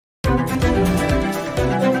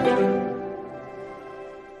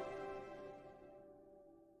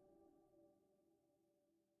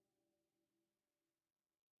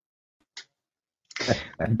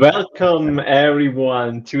Welcome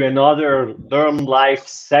everyone to another Learn Live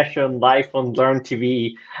session live on Learn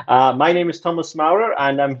TV. My name is Thomas Maurer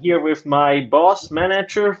and I'm here with my boss,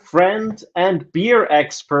 manager, friend, and beer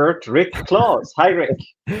expert, Rick Claus. Hi, Rick.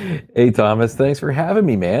 Hey, Thomas, thanks for having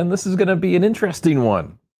me, man. This is going to be an interesting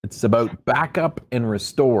one. It's about backup and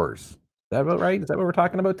restores. Is that about right? Is that what we're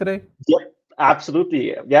talking about today? Yep,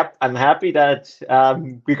 absolutely. Yep, I'm happy that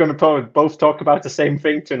we're going to both talk about the same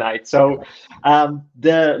thing tonight. So,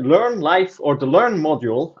 the Learn Live or the Learn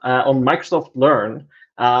module on Microsoft Learn,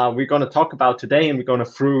 we're going to talk about today, and we're going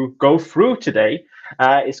to go through today.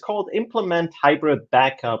 Is called Implement Hybrid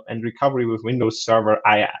Backup and Recovery with Windows Server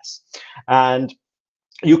IaaS, and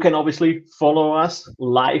you can obviously follow us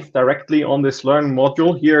live directly on this Learn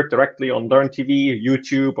module here, directly on Learn TV,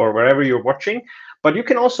 YouTube, or wherever you're watching. But you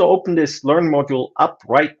can also open this Learn module up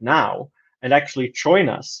right now and actually join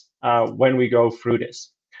us when we go through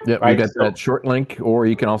this. Yeah, we got that short link, or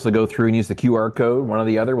you can also go through and use the QR code. One or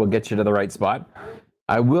the other will get you to the right spot.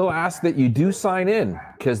 I will ask that you do sign in,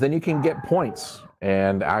 because then you can get points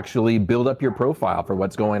and actually build up your profile for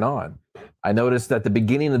what's going on. I noticed at the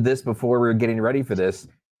beginning of this, before we were getting ready for this,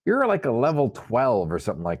 you're like a level 12 or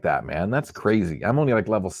something like that, man. That's crazy. I'm only like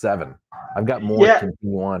level 7. I've got more to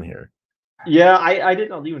continue on here. Yeah, I did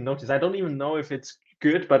not even notice. I don't even know if it's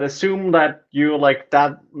good, but assume that you're like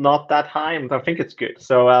that, not that high, and I think it's good.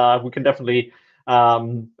 So we can definitely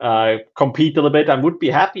compete a little bit. I would be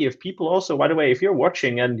happy if people also, by the way, if you're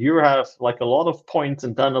watching and you have like a lot of points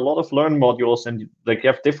and done a lot of Learn modules and like you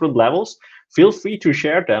have different levels, feel free to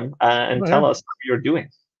share them and tell us how you're doing.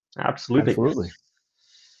 Absolutely.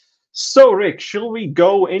 So, Rick, shall we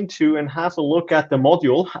go into and have a look at the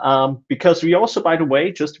module? Because we also, by the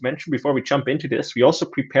way, just to mention before we jump into this, we also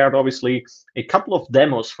prepared, obviously, a couple of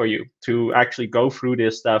demos for you to actually go through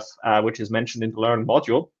this stuff, which is mentioned in the Learn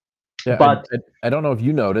module. Yeah, but I don't know if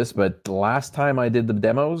you noticed, but the last time I did the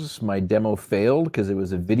demos, my demo failed because it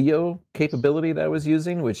was a video capability that I was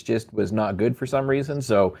using, which just was not good for some reason.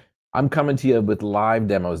 So I'm coming to you with live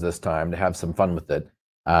demos this time to have some fun with it.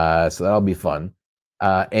 So that'll be fun.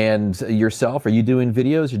 And yourself, are you doing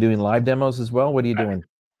videos? You're doing live demos as well? What are you doing?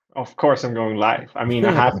 Of course, I'm going live. I mean,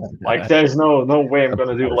 I have like there's no way I'm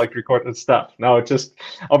gonna do like recorded stuff. No, just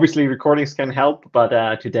obviously recordings can help,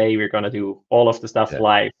 but today we're gonna do all of the stuff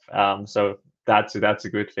live. So that's a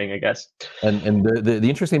good thing, I guess. And the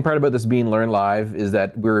interesting part about this being Learn Live is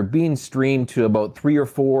that we're being streamed to about 3 or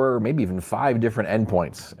 4, maybe even 5 different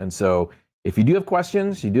endpoints. And so if you do have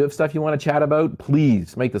questions, you do have stuff you want to chat about,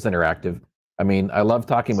 please make this interactive. I mean, I love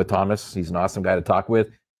talking with Thomas. He's an awesome guy to talk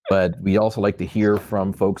with, but we also like to hear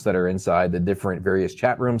from folks that are inside the different various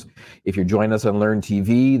chat rooms. If you're joining us on Learn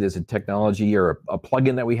TV, there's a technology or a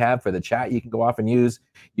plugin that we have for the chat you can go off and use.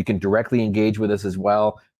 You can directly engage with us as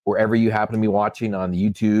well, wherever you happen to be watching on the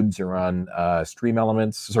YouTubes or on Stream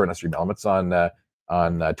Elements, sorry, not Stream Elements,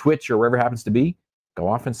 on Twitch or wherever it happens to be. Go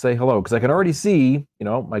off and say hello, because I can already see, you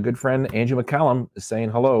know, my good friend Andrew McCallum is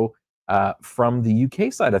saying hello. From the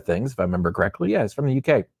UK side of things, if I remember correctly. Yeah, it's from the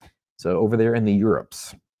UK. So over there in the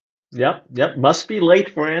Europes. Yep. Must be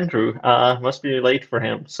late for Andrew. Must be late for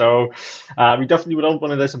him. So we definitely don't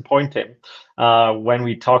want to disappoint him when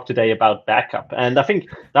we talk today about backup. And I think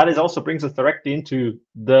that is also brings us directly into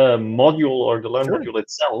the module or the Learn module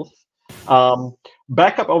itself.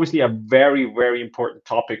 Backup, obviously, a very, very important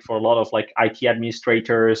topic for a lot of like IT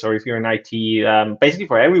administrators, or if you're in IT, basically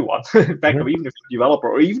for everyone. Backup, even if you're a developer,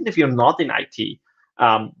 or even if you're not in IT,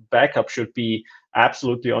 backup should be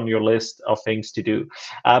absolutely on your list of things to do.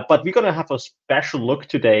 But we're going to have a special look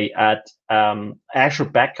today at Azure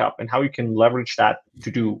Backup and how you can leverage that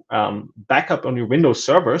to do backup on your Windows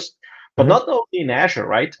servers. But not only in Azure,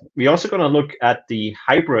 right? We're also going to look at the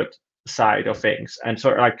hybrid side of things, and so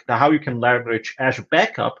like how you can leverage Azure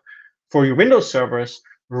Backup for your Windows servers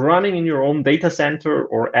running in your own data center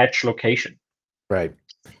or edge location. Right.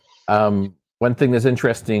 One thing that's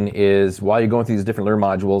interesting is while you're going through these different Learn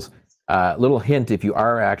modules, little hint, if you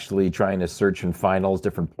are actually trying to search and find all those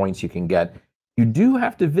different points you can get, you do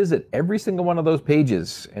have to visit every single one of those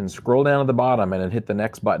pages and scroll down to the bottom and then hit the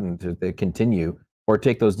next button to continue, or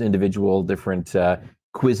take those individual different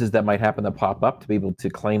quizzes that might happen to pop up to be able to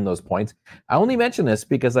claim those points. I only mention this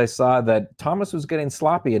because I saw that Thomas was getting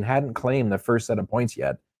sloppy and hadn't claimed the first set of points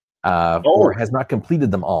yet, or has not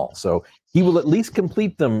completed them all. So he will at least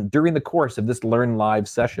complete them during the course of this Learn Live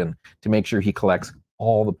session to make sure he collects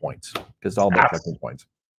all the points, because all the collecting points.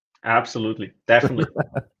 Absolutely, definitely.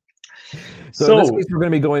 So in this case, we're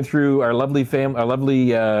going to be going through our lovely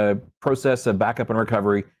process of backup and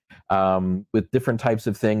recovery with different types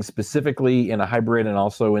of things, specifically in a hybrid and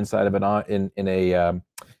also inside of an in a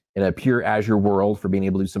in a pure Azure world for being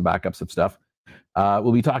able to do some backups of stuff.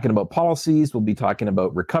 We'll be talking about policies. We'll be talking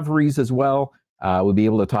about recoveries as well. We'll be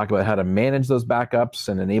able to talk about how to manage those backups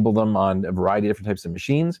and enable them on a variety of different types of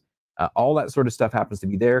machines. All that sort of stuff happens to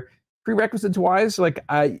be there. Prerequisites wise, like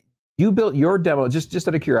you built your demo, just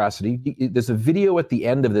out of curiosity, there's a video at the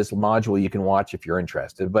end of this module you can watch if you're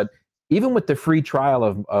interested. But even with the free trial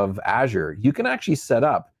of Azure, you can actually set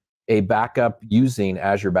up a backup using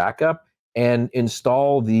Azure Backup and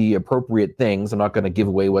install the appropriate things. I'm not going to give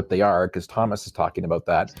away what they are because Thomas is talking about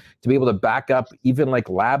that, to be able to back up even like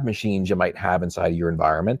lab machines you might have inside of your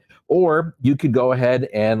environment. Or you could go ahead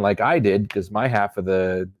and, like I did, because my half of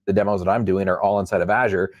the demos that I'm doing are all inside of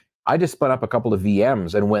Azure, I just spun up a couple of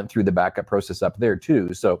VMs and went through the backup process up there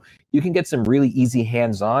too. So you can get some really easy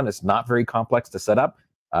hands-on. It's not very complex to set up.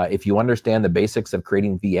 If you understand the basics of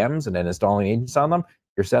creating VMs and then installing agents on them,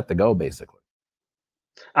 you're set to go, basically.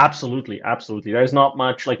 Absolutely, absolutely. There's not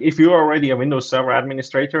much, like if you're already a Windows Server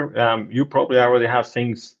administrator, you probably already have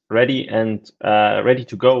things ready and ready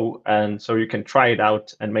to go, and so you can try it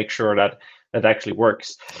out and make sure that that actually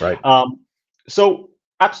works. Right. So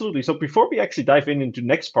absolutely. So before we actually dive into the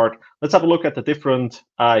next part, let's have a look at the different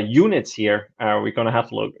units here. We're going to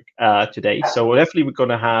have a look today. So definitely we're going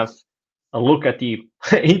to have a look at the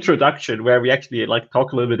introduction, where we actually like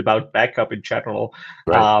talk a little bit about backup in general.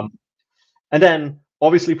 Right. And then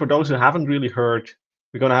obviously for those who haven't really heard,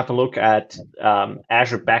 we're going to have to look at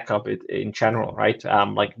Azure Backup in general, right?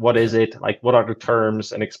 Like what is it? Like what are the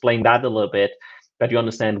terms? And explain that a little bit, that you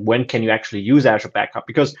understand when can you actually use Azure Backup.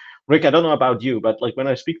 Because Rick, I don't know about you, but like when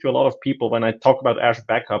I speak to a lot of people, when I talk about Azure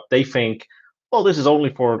Backup, they think, well, this is only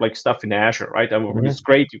for like stuff in Azure, right? And it's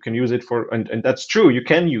great, you can use it for, and that's true, you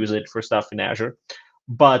can use it for stuff in Azure.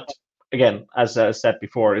 But again, as I said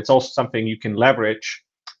before, it's also something you can leverage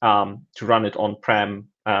to run it on-prem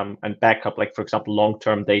and backup, like for example,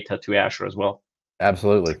 long-term data to Azure as well.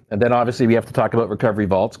 Absolutely. And then obviously we have to talk about recovery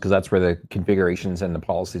vaults, because that's where the configurations and the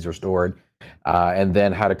policies are stored. And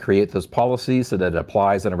then how to create those policies so that it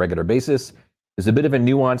applies on a regular basis. There's a bit of a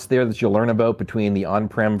nuance there that you'll learn about between the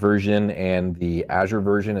on-prem version and the Azure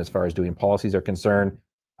version as far as doing policies are concerned.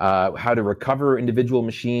 How to recover individual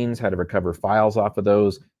machines, how to recover files off of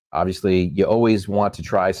those. Obviously, you always want to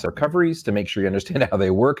try some recoveries to make sure you understand how they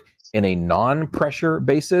work in a non-pressure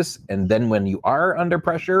basis. And then when you are under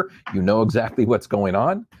pressure, you know exactly what's going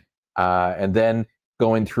on. And then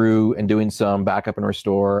going through and doing some backup and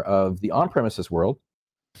restore of the on-premises world.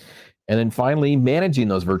 And then finally, managing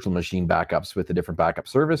those virtual machine backups with a different backup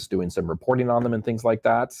service, doing some reporting on them and things like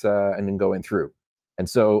that, and then going through. And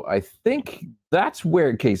so I think that's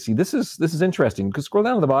where, Casey, this is interesting, because scroll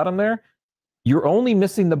down to the bottom there. You're only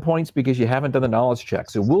missing the points because you haven't done the knowledge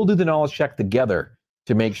check. So we'll do the knowledge check together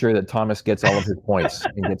to make sure that Thomas gets all of his points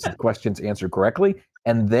and gets the questions answered correctly.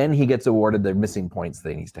 And then he gets awarded the missing points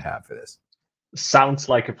that he needs to have for this. Sounds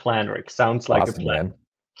like a plan, Rick. Sounds like Awesome, a plan. Man.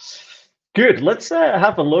 Good. Let's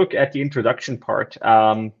have a look at the introduction part.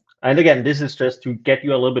 And again, this is just to get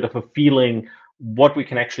you a little bit of a feeling what we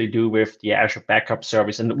can actually do with the Azure Backup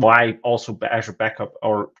service, and why also Azure Backup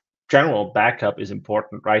or general backup is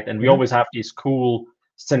important, right? And we always have these cool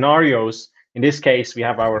scenarios. In this case, we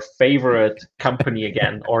have our favorite company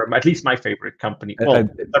again, or at least my favorite company. Well,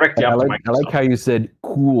 directly after Microsoft. I like how you said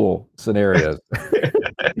cool scenarios.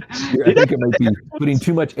 I think it might be putting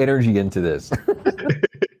too much energy into this.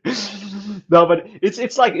 No, but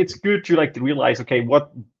it's like, it's good to like to realize, okay,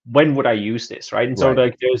 when would I use this, right? And so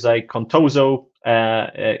like there's like Contoso,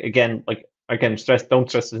 again, like don't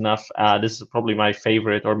stress enough. This is probably my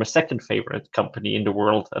favorite, or my second favorite company in the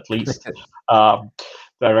world, at least,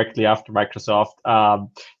 directly after Microsoft,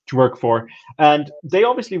 to work for. And they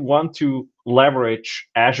obviously want to leverage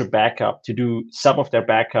Azure Backup to do some of their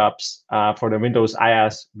backups for the Windows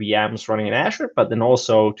IaaS VMs running in Azure, but then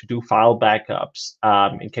also to do file backups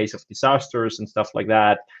in case of disasters and stuff like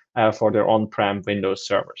that for their on-prem Windows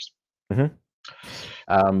servers.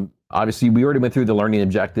 Obviously, we already went through the learning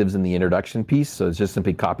objectives in the introduction piece, so it's just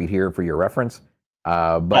simply copied here for your reference.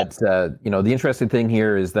 But you know, the interesting thing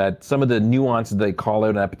here is that some of the nuances they call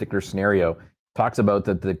out in that particular scenario talks about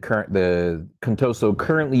that the Contoso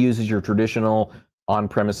currently uses your traditional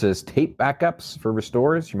on-premises tape backups for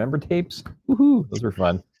restores. You remember tapes? Woohoo! Those were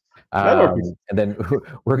fun. And then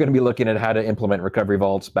we're going to be looking at how to implement recovery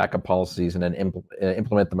vaults, backup policies, and then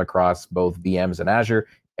implement them across both VMs and Azure,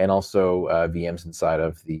 and also VMs inside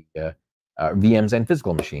of the VMs and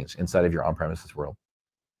physical machines inside of your on-premises world.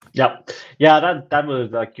 Yeah, that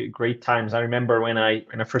was like great times. I remember when I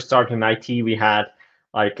first started in IT, we had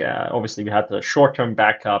like obviously we had the short-term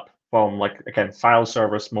backup from like, again, file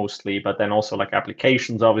servers mostly, but then also like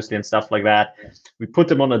applications, obviously, and stuff like that. We put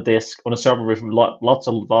them on a disk, on a server with lots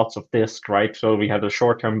of disk, right? So we had a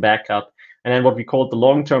short-term backup. And then what we called the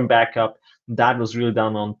long-term backup, that was really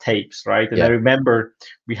done on tapes, right? And I remember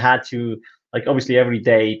we had to, like, obviously every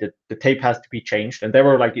day the tape has to be changed. And there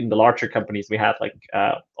were, like, in the larger companies, we had like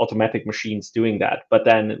automatic machines doing that. But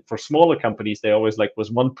then for smaller companies, they always like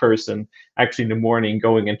was one person actually in the morning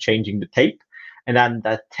going and changing the tape. And then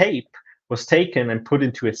that tape was taken and put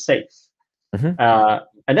into a safe.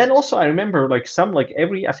 And then also I remember like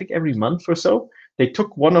I think every month or so, they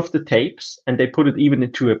took one of the tapes and they put it even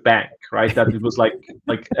into a bank, right? That it was like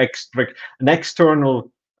an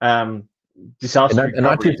external disaster and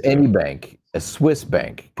not just any bank, a Swiss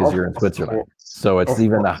bank, because you're in Switzerland. So it's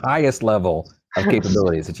even the highest level of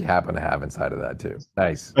capabilities that you happen to have inside of that too.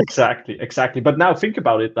 Nice. Exactly. But now think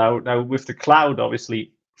about it. Now with the cloud,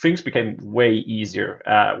 obviously, things became way easier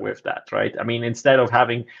with that, right? I mean, instead of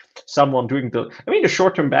having someone doing the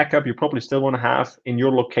short-term backup, you probably still want to have in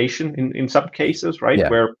your location in some cases, right?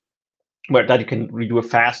 Where that you can do a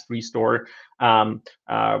fast restore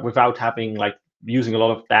without having like using a lot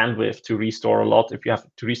of bandwidth to restore a lot if you have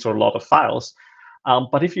to restore a lot of files.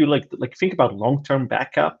 But if you like think about long-term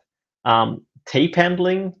backup, tape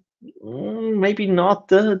handling, maybe not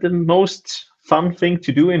the most fun thing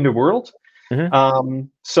to do in the world.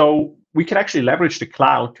 So we can actually leverage the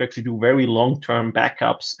cloud to actually do very long-term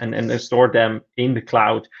backups and store them in the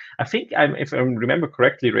cloud. I think, if I remember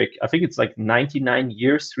correctly, Rick, I think it's like 99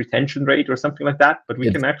 years retention rate or something like that. But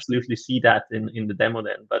we can absolutely see that in the demo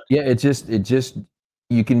then. But yeah, it just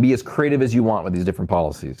you can be as creative as you want with these different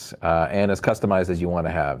policies and as customized as you want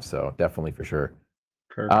to have. So definitely, for sure.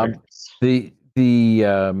 Perfect.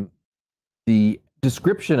 The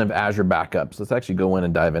description of Azure Backups. Let's actually go in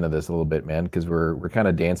and dive into this a little bit, man, because we're kind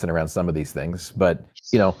of dancing around some of these things. But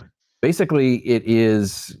basically, it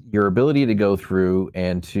is your ability to go through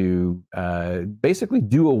and to basically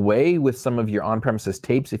do away with some of your on-premises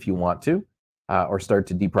tapes if you want to, or start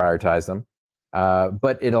to deprioritize them.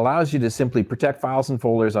 But it allows you to simply protect files and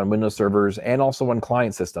folders on Windows servers and also on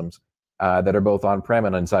client systems that are both on-prem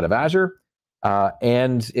and inside of Azure.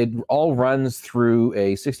 And it all runs through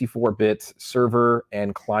a 64-bit server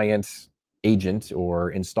and client agent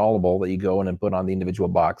or installable that you go in and put on the individual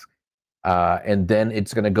box. And then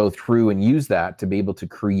it's going to go through and use that to be able to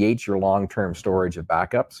create your long-term storage of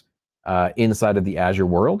backups inside of the Azure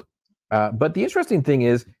world. But the interesting thing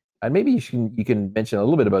is, and maybe you can mention a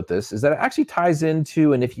little bit about this, is that it actually ties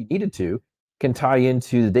into, and if you needed to, can tie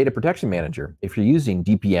into the Data Protection Manager if you're using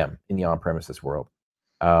DPM in the on-premises world.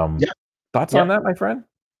 Thoughts on that, my friend?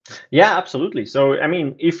 Yeah, absolutely. So, I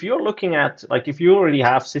mean, if you're looking at, like, if you already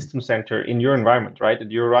have System Center in your environment, right, and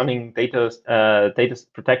you're running Data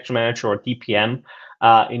Protection Manager or DPM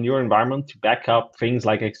in your environment to back up things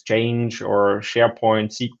like Exchange or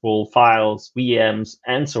SharePoint, SQL files, VMs,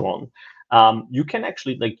 and so on, you can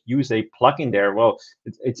actually like use a plugin there. Well,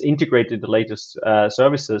 it's integrated the latest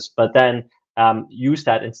services, but then use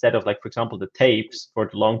that instead of, like, for example, the tapes for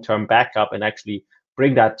the long-term backup, and actually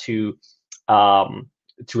bring that to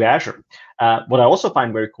Azure. What I also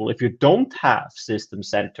find very cool, if you don't have System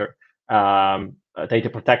Center Data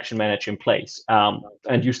Protection Manager in place,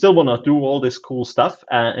 and you still want to do all this cool stuff,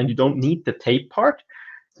 and you don't need the tape part,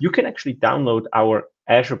 you can actually download our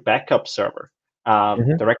Azure Backup server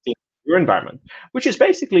directly in your environment, which is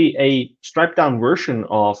basically a stripped-down version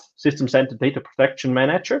of System Center Data Protection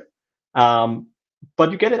Manager.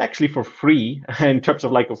 But you get it actually for free in terms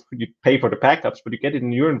of, like, you pay for the backups, but you get it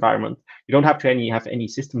in your environment. You don't have to have any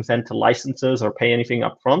System Center licenses or pay anything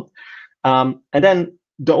up front. And then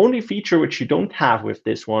the only feature which you don't have with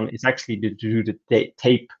this one is actually to do the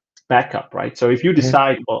tape backup, right? So if you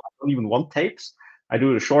decide, well, I don't even want tapes, I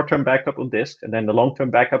do the short-term backup on disk and then the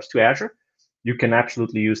long-term backups to Azure, you can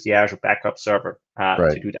absolutely use the Azure Backup server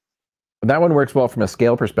to do that. That one works well from a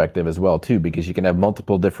scale perspective as well, too, because you can have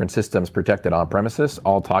multiple different systems protected on premises,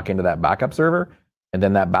 all talking to that backup server. And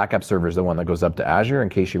then that backup server is the one that goes up to Azure in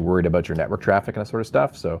case you're worried about your network traffic and that sort of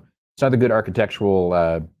stuff. So it's another good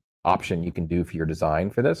architectural option you can do for your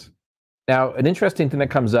design for this. Now, an interesting thing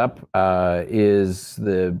that comes up is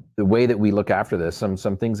the way that we look after this. Some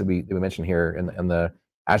things that we mentioned here in the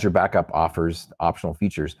Azure Backup offers optional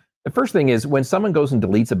features. The first thing is when someone goes and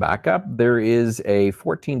deletes a backup, there is a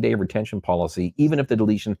 14-day retention policy, even if the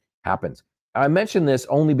deletion happens. I mention this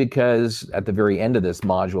only because at the very end of this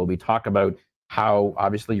module, we talk about how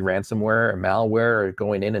obviously ransomware and malware are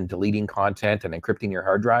going in and deleting content and encrypting your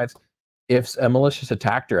hard drives. If a malicious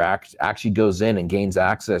attacker actually goes in and gains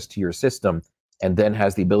access to your system and then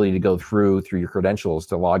has the ability to go through your credentials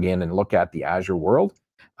to log in and look at the Azure world,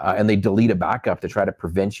 and they delete a backup to try to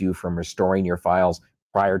prevent you from restoring your files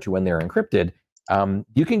prior to when they're encrypted,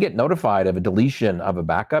 you can get notified of a deletion of a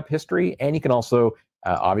backup history, and you can also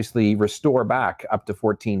obviously restore back up to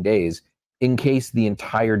 14 days in case the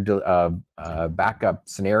entire backup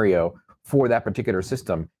scenario for that particular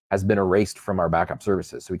system has been erased from our backup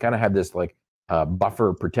services. So we kind of have this like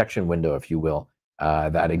buffer protection window, if you will,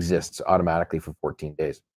 that exists automatically for 14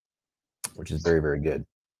 days, which is very, very good.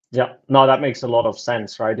 Yeah, no, that makes a lot of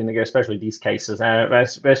sense, right? And especially these cases,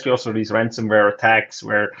 especially also these ransomware attacks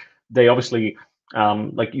where they obviously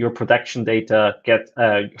like your production data gets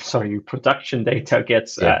encrypted,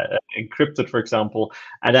 for example,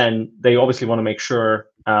 and then they obviously want to make sure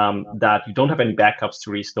that you don't have any backups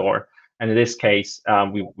to restore. And in this case,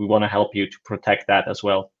 we want to help you to protect that as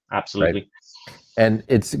well. Absolutely. Right. And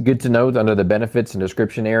it's good to note under the benefits and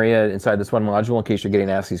description area inside this one module, in case you're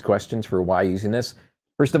getting asked these questions for why using this.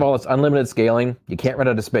 First of all, it's unlimited scaling. You can't run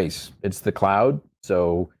out of space. It's the cloud.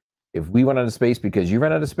 So if we run out of space because you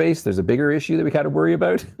run out of space, there's a bigger issue that we got to worry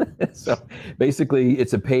about. So basically,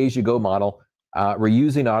 it's a pay-as-you-go model. We're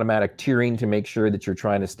using automatic tiering to make sure that you're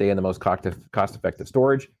trying to stay in the most cost-effective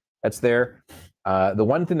storage that's there. The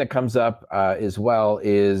one thing that comes up as well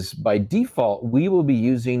is by default, we will be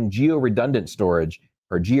using geo-redundant storage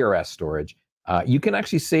or GRS storage. You can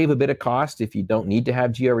actually save a bit of cost if you don't need to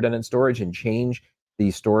have geo-redundant storage and change the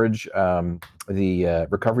storage, the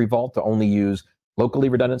recovery vault to only use locally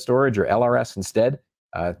redundant storage or LRS instead,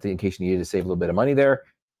 in case you needed to save a little bit of money there.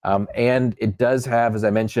 And it does have, as I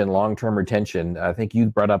mentioned, long-term retention. I think you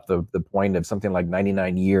brought up the point of something like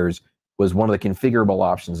 99 years was one of the configurable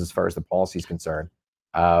options as far as the policy is concerned.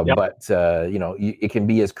 Yep. But you know, it can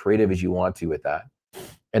be as creative as you want to with that.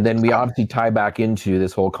 And then we obviously tie back into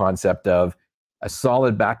this whole concept of a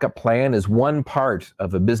solid backup plan is one part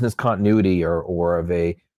of a business continuity or of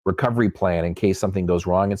a recovery plan in case something goes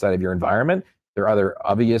wrong inside of your environment. There are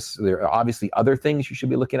obviously other things you should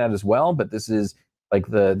be looking at as well, but this is like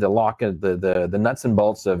the nuts and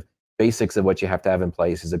bolts of basics of what you have to have in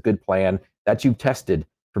place is a good plan that you've tested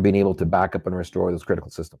for being able to back up and restore those critical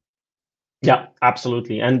systems. Yeah,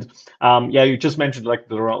 absolutely. And yeah, you just mentioned like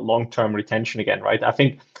the long-term retention again, right? I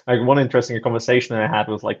think like one interesting conversation I had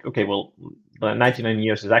was like, okay, well, 99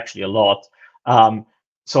 years is actually a lot.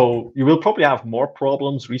 So you will probably have more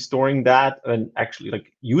problems restoring that and actually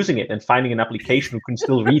like using it and finding an application who can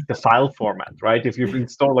still read the file format, right? If you've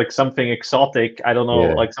installed like something exotic, I don't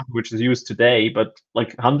know, like something which is used today, but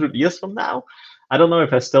like 100 years from now, I don't know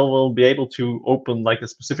if I still will be able to open like a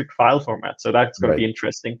specific file format. So that's going to be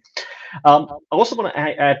interesting. I also want to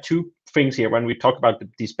add two things here when we talk about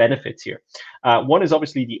these benefits here. One is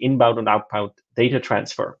obviously the inbound and outbound data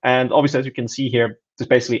transfer. And obviously, as you can see here, it's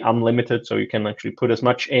basically unlimited. So you can actually put as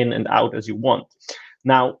much in and out as you want.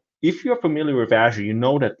 Now, if you're familiar with Azure, you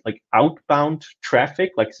know that like outbound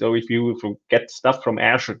traffic, like so if you get stuff from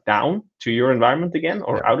Azure down to your environment again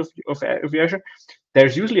or out of Azure,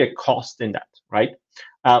 there's usually a cost in that, right?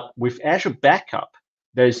 With Azure Backup,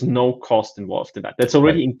 there's no cost involved in that. That's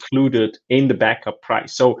already included in the backup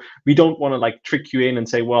price. So we don't want to like trick you in and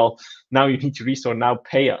say, well, now you need to restore, now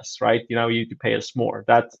pay us, right? You know, you need to pay us more.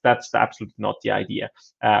 That's absolutely not the idea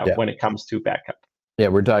when it comes to backup. Yeah,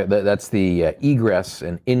 we're talking. That's the egress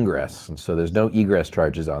and ingress, and so there's no egress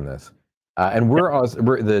charges on this. And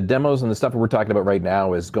we're the demos and the stuff that we're talking about right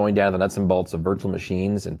now is going down the nuts and bolts of virtual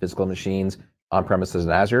machines and physical machines on premises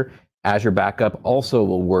in Azure. Azure Backup also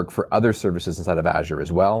will work for other services inside of Azure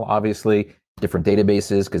as well. Obviously, different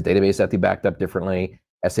databases because databases have to be backed up differently.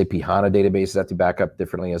 SAP HANA databases have to be backed up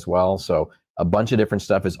differently as well. So a bunch of different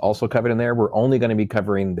stuff is also covered in there. We're only going to be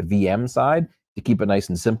covering the VM side to keep it nice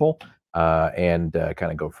and simple and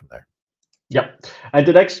kind of go from there. Yep. And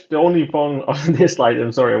the only one on this slide,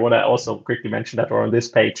 I'm sorry, I want to also quickly mention that, or on this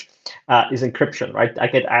page, is encryption, right? I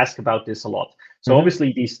get asked about this a lot. So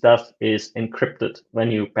obviously this stuff is encrypted when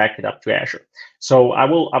you back it up to Azure. So I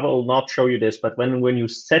will not show you this, but when you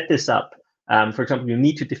set this up, for example, you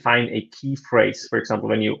need to define a key phrase. For example,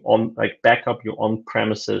 when you back up your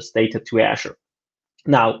on-premises data to Azure.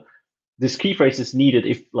 Now, this key phrase is needed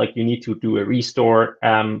if like you need to do a restore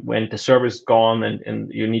when the server is gone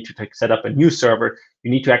and you need to set up a new server. You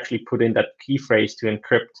need to actually put in that key phrase to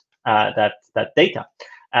encrypt that data.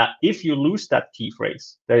 If you lose that key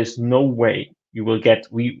phrase, there is no way we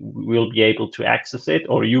will be able to access it,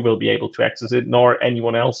 or you will be able to access it, nor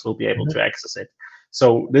anyone else will be able to access it.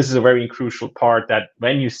 So this is a very crucial part that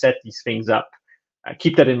when you set these things up,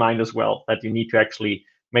 keep that in mind as well, that you need to actually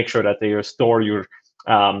make sure that they store your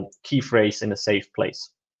key phrase in a safe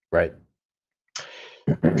place. Right.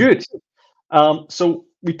 Good. So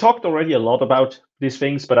we talked already a lot about these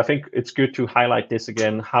things, but I think it's good to highlight this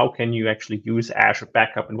again. How can you actually use Azure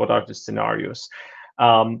Backup and what are the scenarios?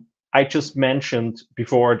 I just mentioned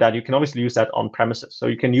before that you can obviously use that on premises. So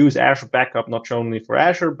you can use Azure Backup not only for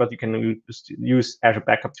Azure, but you can use Azure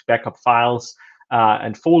Backup to backup files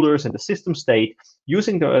and folders in the system state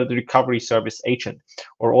using the recovery service agent,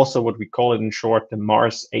 or also what we call it in short, the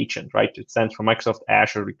MARS agent, right? It stands for Microsoft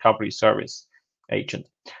Azure Recovery Service agent.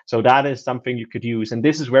 So that is something you could use. And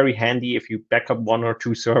this is very handy if you back up 1 or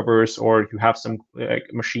 2 servers, or you have some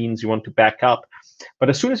machines you want to back up. But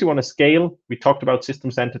as soon as you want to scale, we talked about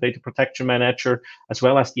System Center Data Protection Manager, as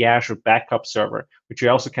well as the Azure Backup Server, which you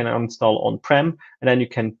also can install on-prem, and then you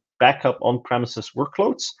can back up on-premises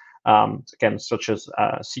workloads, again, such as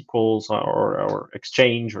SQLs or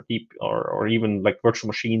Exchange or Deep, or even like virtual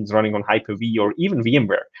machines running on Hyper-V or even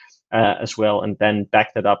VMware as well, and then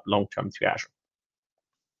back that up long-term to Azure.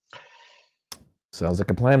 Sounds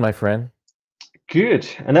like a plan, my friend. Good.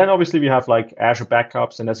 And then obviously we have like Azure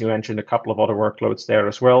Backups, and as you mentioned, a couple of other workloads there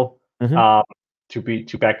as well.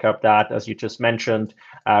 To back up that, as you just mentioned.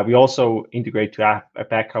 We also integrate to a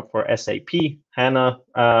backup for SAP HANA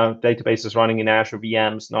databases running in Azure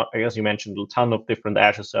VMs. Not, as you mentioned, a ton of different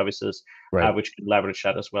Azure services, which can leverage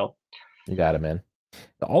that as well. You got it, man.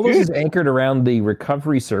 All this is anchored around the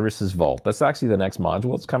Recovery Services Vault. That's actually the next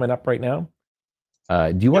module that's coming up right now.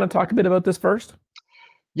 Do you want to talk a bit about this first?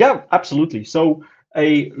 Yeah, absolutely. So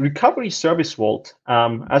a Recovery Service Vault,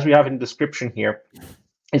 as we have in the description here,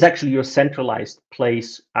 is actually your centralized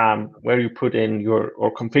place where you put in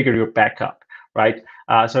or configure your backup, right?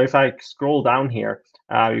 So if I scroll down here,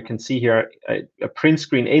 you can see here a print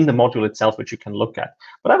screen in the module itself, which you can look at.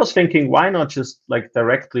 But I was thinking, why not just like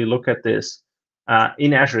directly look at this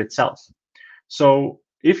in Azure itself? So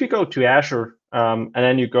if you go to Azure and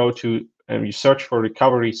then you go to you search for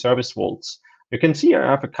Recovery Service Vaults, you can see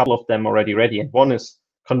I have a couple of them already ready, and one is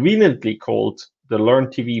conveniently called the Learn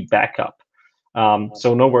TV Backup.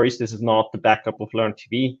 So no worries, this is not the backup of Learn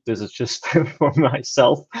TV. This is just for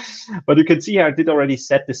myself. But you can see I did already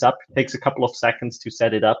set this up. It takes a couple of seconds to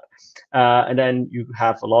set it up. And then you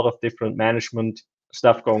have a lot of different management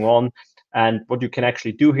stuff going on. And what you can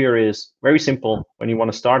actually do here is very simple. When you want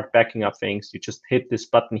to start backing up things, you just hit this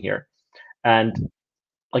button here. And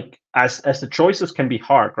like as the choices can be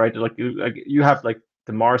hard, right? Like you have like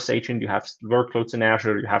the MARS agent, you have workloads in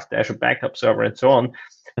Azure, you have the Azure Backup Server, and so on.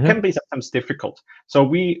 It can be sometimes difficult. So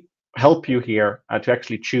we help you here to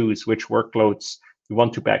actually choose which workloads you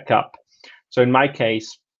want to back up. So in my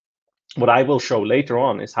case, what I will show later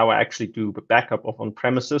on is how I actually do the backup of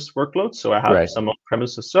on-premises workloads. So I have some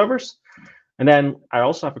on-premises servers. And then I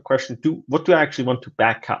also have a question, what do I actually want to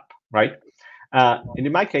back up, right? And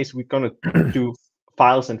in my case, we're going to do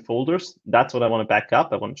files and folders. That's what I want to back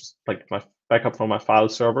up. I want to just like my backup from my file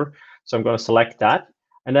server. So I'm going to select that.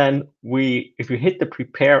 And then if you hit the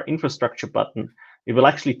Prepare Infrastructure button, it will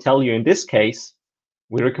actually tell you, in this case,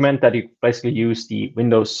 we recommend that you basically use the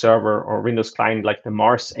Windows Server or Windows Client, like the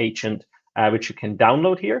MARS agent, which you can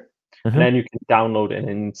download here. And then you can download and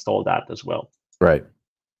install that as well. Right.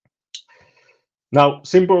 Now,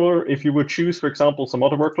 simpler, if you would choose, for example, some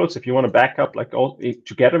other workloads, if you want to back up like all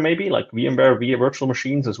together, maybe like VMware via virtual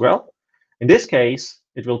machines as well. In this case,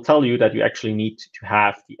 it will tell you that you actually need to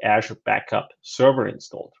have the Azure Backup Server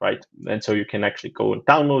installed, right? And so you can actually go and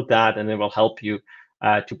download that, and it will help you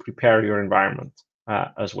to prepare your environment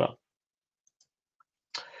as well.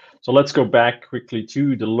 So let's go back quickly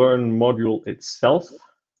to the Learn module itself.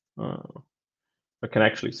 I can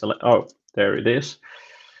actually select, oh, there it is.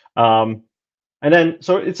 And then,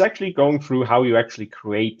 so it's actually going through how you actually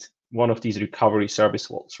create one of these recovery service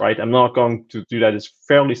vaults, right? I'm not going to do that. It's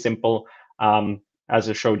fairly simple. As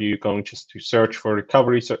I showed you, you're going just to search for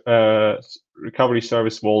recovery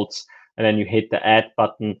service vaults, and then you hit the Add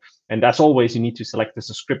button. And as always, you need to select the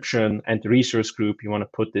subscription and the resource group you want to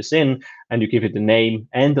put this in, and you give it the name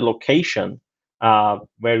and the location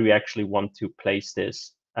where you actually want to place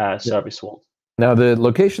this service vault. Now, the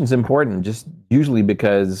location's important, just usually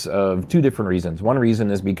because of 2 different reasons. One reason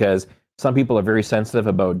is because some people are very sensitive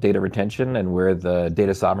about data retention and where the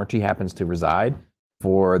data sovereignty happens to reside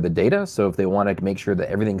for the data. So if they want to make sure that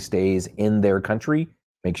everything stays in their country,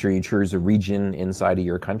 make sure you choose a region inside of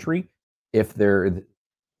your country. If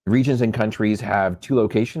regions and countries have 2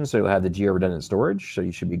 locations, so you'll have the geo-redundant storage, so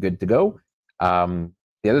you should be good to go.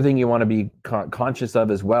 The other thing you want to be conscious of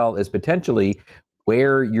as well is potentially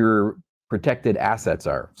where your protected assets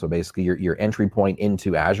are. So basically your entry point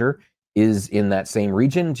into Azure is in that same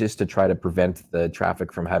region, just to try to prevent the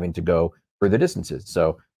traffic from having to go further distances.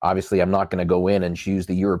 So obviously I'm not going to go in and choose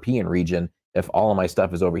the European region if all of my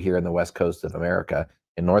stuff is over here in the West Coast of America.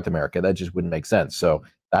 in North America. That just wouldn't make sense. So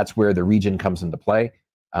that's where the region comes into play,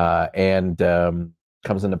 and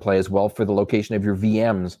comes into play as well for the location of your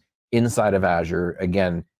VMs inside of Azure.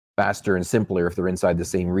 Again, faster and simpler if they're inside the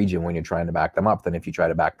same region when you're trying to back them up than if you try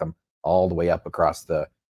to back them all the way up across the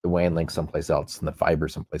WAN link someplace else and the fiber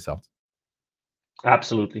someplace else.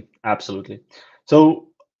 Absolutely, absolutely. So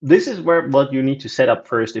this is what you need to set up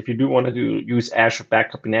first. If you do want to use Azure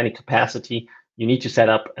Backup in any capacity, you need to set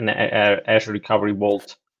up an Azure Recovery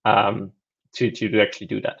Vault to actually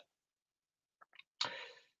do that.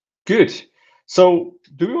 Good. So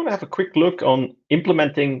do we want to have a quick look on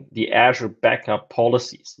implementing the Azure Backup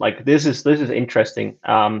policies? Like this is interesting.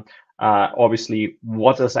 Obviously,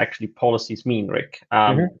 what does actually policies mean, Rick?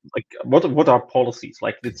 Like what are policies?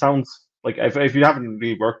 Like it sounds like if you haven't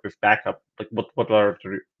really worked with backup, like what are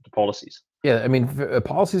the policies? Yeah, I mean, a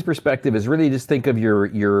policies perspective is really just think of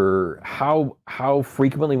your how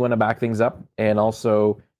frequently you want to back things up, and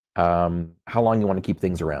also how long you want to keep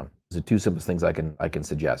things around. Those are two simplest things I can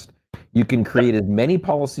suggest. You can create as many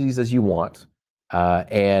policies as you want,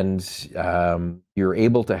 and you're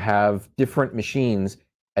able to have different machines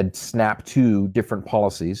and snap to different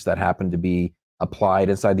policies that happen to be applied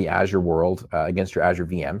inside the Azure world against your Azure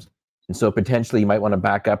VMs. And so potentially you might want to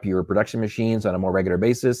back up your production machines on a more regular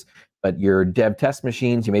basis, but your dev test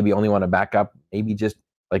machines, you maybe only want to back up maybe just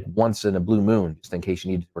like once in a blue moon, just in case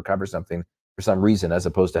you need to recover something for some reason, as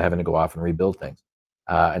opposed to having to go off and rebuild things.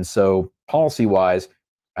 And so policy-wise,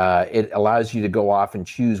 it allows you to go off and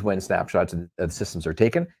choose when snapshots of the systems are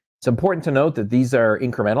taken. It's important to note that these are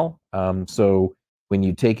incremental. So when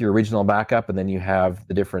you take your original backup and then you have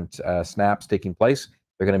the different snaps taking place,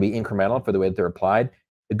 they're going to be incremental for the way that they're applied.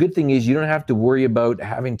 The good thing is you don't have to worry about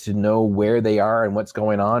having to know where they are and what's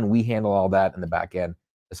going on. We handle all that in the back end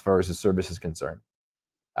as far as the service is concerned.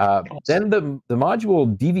 Then the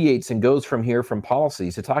module deviates and goes from here from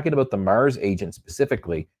policies to talking about the Maurer agent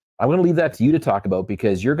specifically. I'm going to leave that to you to talk about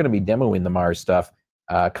because you're going to be demoing the Maurer stuff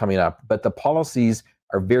coming up. But the policies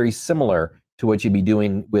are very similar to what you'd be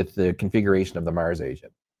doing with the configuration of the Maurer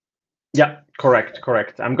agent. Yeah, correct.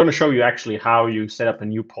 I'm going to show you actually how you set up a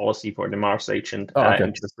new policy for the Maurer agent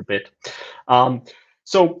in just a bit.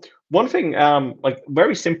 So one thing, like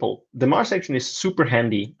very simple, the Maurer agent is super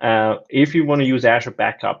handy if you want to use Azure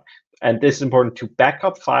Backup, and this is important to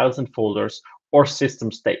backup files and folders or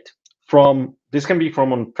system state. This can be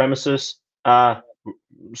from on-premises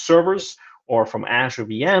servers, or from Azure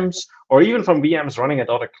VMs, or even from VMs running at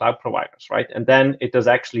other cloud providers, right? And then it does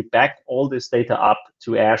actually back all this data up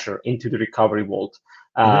to Azure into the recovery vault,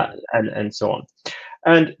 and so on.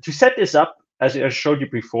 And to set this up, as I showed you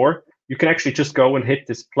before, you can actually just go and hit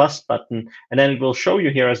this plus button, and then it will show you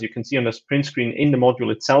here, as you can see on the print screen in the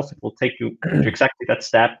module itself, it will take you to exactly that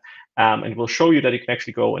step, and it will show you that you can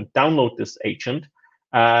actually go and download this agent.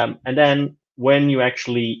 And then when you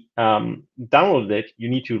actually download it, you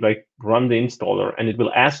need to like run the installer, and it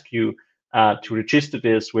will ask you to register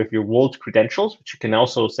this with your Vault credentials, which you can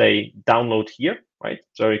also say download here, right?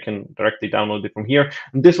 So you can directly download it from here.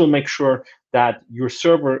 And this will make sure that your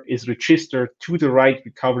server is registered to the right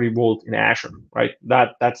recovery vault in Azure, right?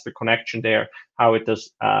 That's the connection there, how it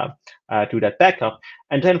does do that backup.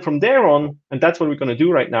 And then from there on, and that's what we're going to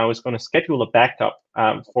do right now, is going to schedule a backup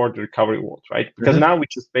for the recovery vault, right? Because now we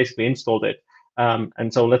just basically installed it.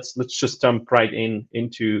 And so let's just jump right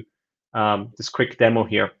into this quick demo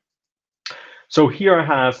here. So here I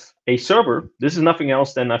have a server. This is nothing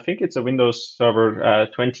else than, I think it's a Windows Server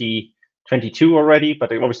 2022 already, but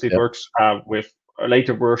it obviously works with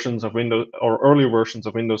later versions of Windows or earlier versions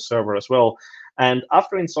of Windows Server as well. And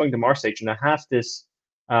after installing the Maurer agent, I have this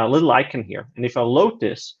little icon here. And if I load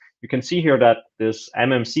this, you can see here that this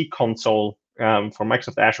MMC console for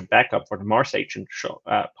Microsoft Azure Backup for the Maurer agent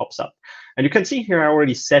pops up. And you can see here I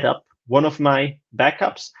already set up one of my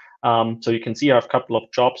backups. So you can see I have a couple of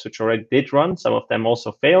jobs which already did run. Some of them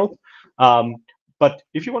also failed. But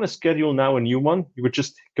if you want to schedule now a new one, you would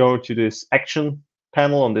just go to this action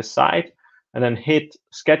panel on this side and then hit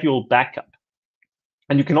schedule backup.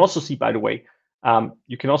 And you can also see, by the way,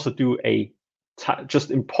 you can also do a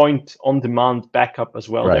just in point on demand backup as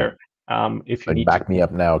well there. If you like need back me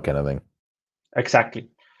up now kind of thing. Exactly.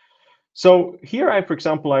 So here for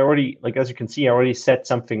example, I already, like as you can see, I already set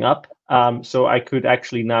something up. So I could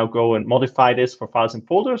actually now go and modify this for files and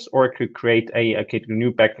folders, or I could create a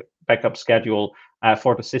new backup schedule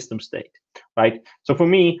for the system state, right? So for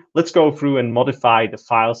me, let's go through and modify the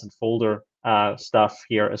files and folder stuff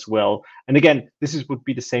here as well. And again, would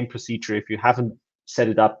be the same procedure. If you haven't set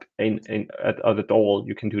it up at all,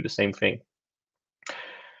 you can do the same thing.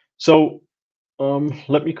 So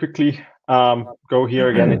let me quickly go here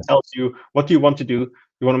again. It tells you what do you want to do.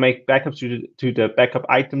 You want to make backups to the backup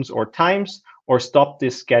items or times, or stop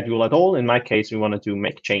this schedule at all. In my case, we want to do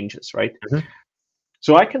make changes, right?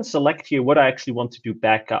 So I can select here what I actually want to do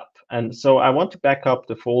backup. And so I want to back up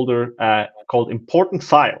the folder called important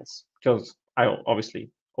files, because I obviously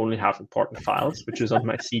only have important files, which is on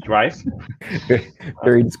my C drive.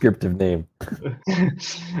 Very descriptive name.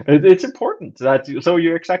 It's important that so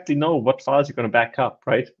you exactly know what files you're going to back up,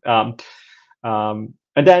 right?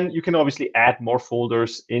 And then you can obviously add more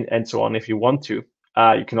folders in and so on if you want to.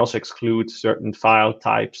 You can also exclude certain file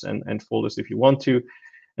types and folders if you want to.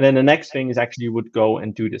 And then the next thing is actually you would go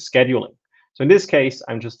and do the scheduling. So in this case,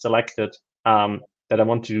 I'm just selected that I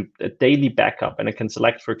want to do a daily backup, and I can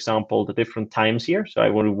select, for example, the different times here. So I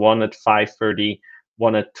want to one at 5:30,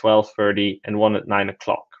 one at 12:30, and one at 9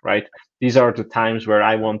 o'clock, right? These are the times where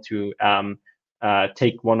I want to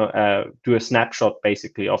take one, do a snapshot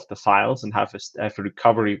basically of the files and have a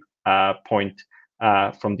recovery point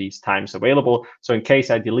from these times available. So in case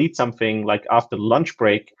I delete something like after the lunch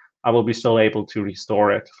break, I will be still able to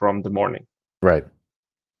restore it from the morning. Right.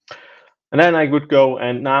 And then I would go,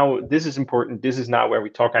 and now this is important. This is now where we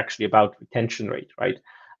talk actually about retention rate, right?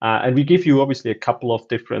 And we give you obviously a couple of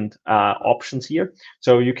different options here.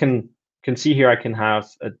 So you can see here I can have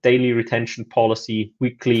a daily retention policy,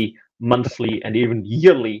 weekly, monthly, and even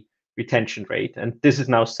yearly retention rate. And this is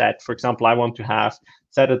now set. For example, I want to have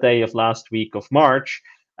Saturday of last week of March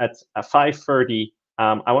at 5:30.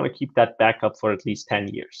 I want to keep that backup for at least 10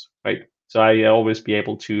 years, right? So I always be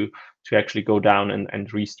able to actually go down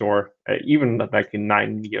and restore even like in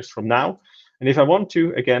 9 years from now. And if I want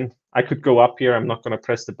to, again, I could go up here. I'm not going to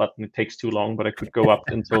press the button. It takes too long, but I could go up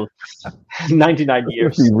until 99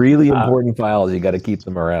 years. Really important files. You got to keep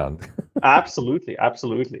them around. Absolutely.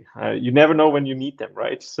 Absolutely. You never know when you need them,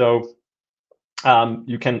 right? So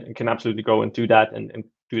you can absolutely go and do that and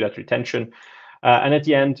do that retention. And at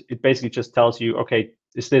the end, it basically just tells you, okay,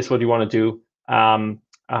 is this what you want to do?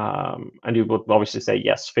 And you would obviously say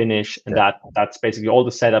yes, finish, and that's basically all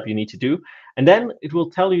the setup you need to do. And then it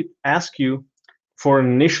will ask you for an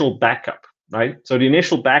initial backup, right? So the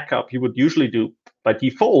initial backup you would usually do by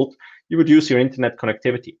default, you would use your internet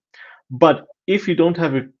connectivity. But if you don't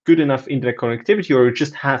have a good enough internet connectivity, or you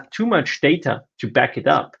just have too much data to back it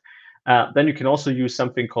up, then you can also use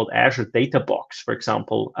something called Azure Data Box, for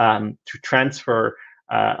example, to transfer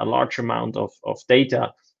a large amount of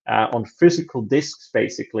data on physical disks,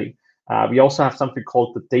 basically. We also have something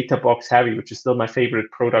called the Data Box Heavy, which is still my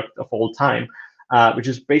favorite product of all time, which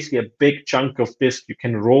is basically a big chunk of disk you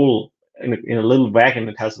can roll in a little wagon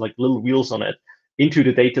that has like little wheels on it into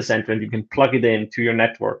the data center, and you can plug it in to your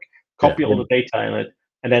network, copy all the data in it,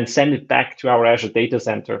 and then send it back to our Azure data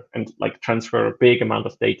center and like transfer a big amount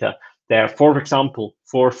of data there, for example,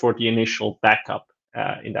 for the initial backup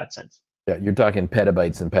in that sense. Yeah, you're talking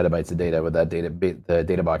petabytes and petabytes of data with that the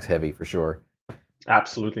Data Box Heavy for sure.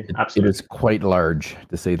 Absolutely. It is quite large,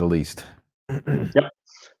 to say the least. Yep.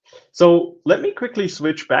 So let me quickly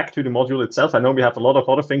switch back to the module itself. I know we have a lot of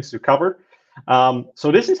other things to cover.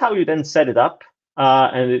 So this is how you then set it up.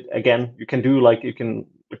 And again, you can do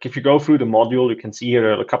if you go through the module, you can see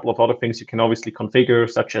here a couple of other things you can obviously configure,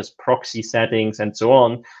 such as proxy settings and so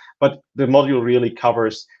on. But the module really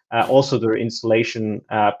covers also the installation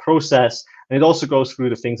process. And it also goes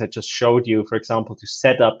through the things I just showed you, for example, to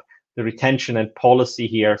set up the retention and policy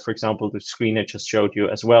here, for example, the screen I just showed you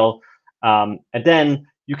as well. And then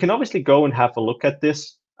you can obviously go and have a look at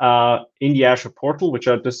this in the Azure portal, which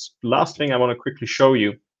are this last thing I want to quickly show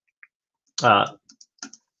you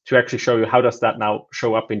to actually show you how does that now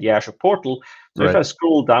show up in the Azure portal. So if I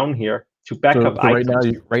scroll down here to backup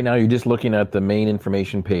items. Right now, you're just looking at the main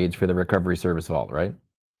information page for the recovery service vault, right?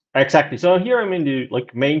 Exactly. So here I'm in the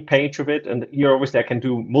main page of it, and here obviously I can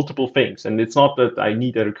do multiple things. And it's not that I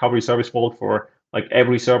need a recovery service vault for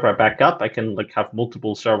every server I back up. I can have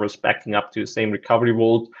multiple servers backing up to the same recovery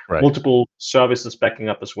vault, multiple services backing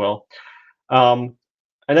up as well. And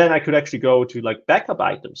then I could actually go to backup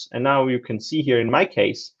items. And now you can see here in my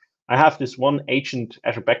case, I have this one agent,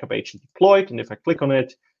 Azure Backup agent deployed. And if I click on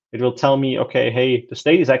it, it will tell me, okay, hey, the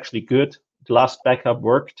state is actually good. The last backup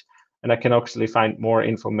worked. And I can actually find more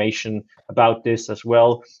information about this as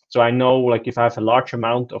well. So I know if I have a large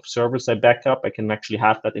amount of servers I back up, I can actually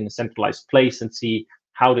have that in a centralized place and see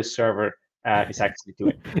how the server is actually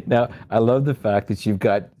doing. Now, I love the fact that you've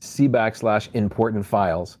got C/important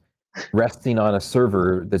files resting on a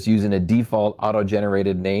server that's using a default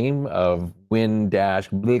auto-generated name of win-blah.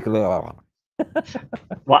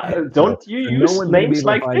 Well, don't you use names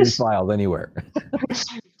like this? Files anywhere.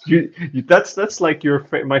 That's like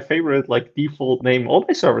my favorite like default name. All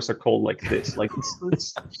my servers are called like this. Like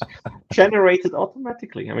it's generated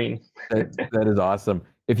automatically. I mean, That is awesome.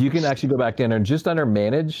 If you can actually go back in and just under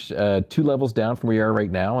manage, 2 levels down from where you are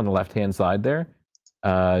right now on the left-hand side there,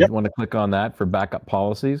 yep, you want to click on that for backup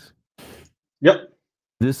policies. yep,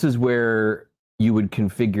 This is where you would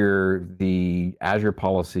configure the Azure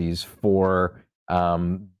policies for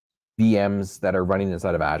VMs that are running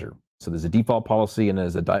inside of Azure. So there's a default policy and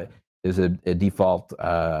there's a default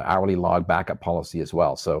hourly log backup policy as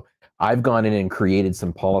well. So I've gone in and created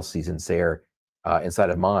some policies inside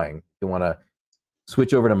of mine. If you want to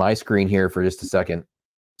switch over to my screen here for just a second.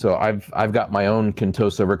 So I've got my own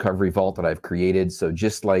Contoso recovery vault that I've created. So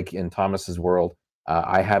just like in Thomas's world,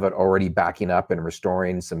 I have it already backing up and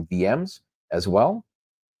restoring some VMs as well.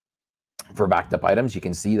 For backed up items, you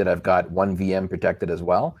can see that I've got one VM protected as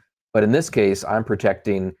well. But in this case, I'm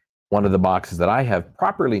protecting one of the boxes that I have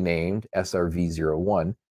properly named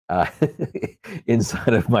SRV01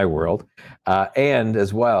 inside of my world. And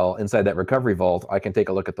as well, inside that recovery vault, I can take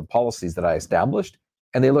a look at the policies that I established,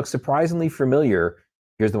 and they look surprisingly familiar.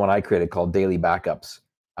 Here's the one I created called Daily Backups.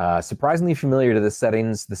 Surprisingly familiar to the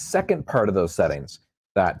settings, the second part of those settings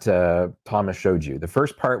that Thomas showed you. The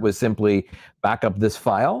first part was simply back up this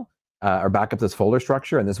file or back up this folder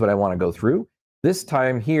structure, and this is what I want to go through. This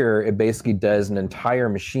time here, it basically does an entire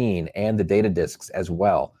machine and the data disks as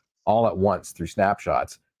well, all at once through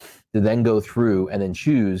snapshots, to then go through and then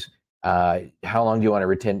choose how long do you want to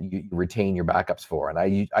retain your backups for.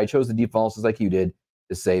 And I chose the defaults just like you did,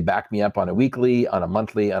 to say back me up on a weekly, on a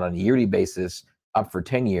monthly, and on a yearly basis, up for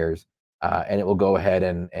 10 years, and it will go ahead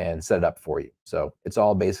and set it up for you. So it's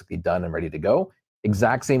all basically done and ready to go.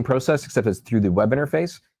 Exact same process, except it's through the web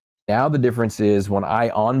interface. Now the difference is when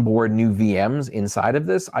I onboard new VMs inside of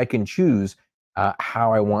this, I can choose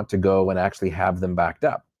how I want to go and actually have them backed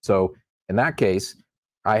up. So in that case,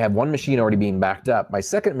 I have one machine already being backed up. My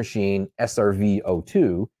second machine,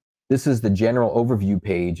 SRV02, this is the general overview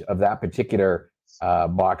page of that particular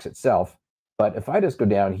box itself. But if I just go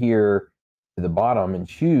down here to the bottom and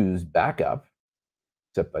choose backup,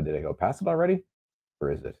 except did I go past it already?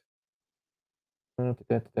 Where is it?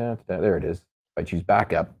 There it is. If I choose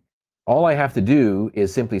backup, all I have to do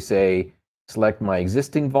is simply say, select my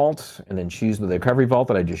existing vault and then choose the recovery vault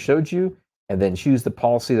that I just showed you, and then choose the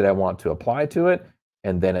policy that I want to apply to it.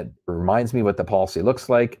 And then it reminds me what the policy looks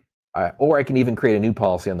like. Or I can even create a new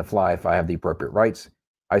policy on the fly if I have the appropriate rights.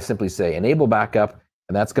 I simply say enable backup,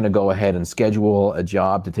 and that's going to go ahead and schedule a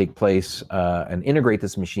job to take place and integrate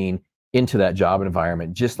this machine into that job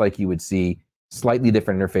environment, just like you would see slightly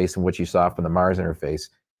different interface than what you saw from the Mars interface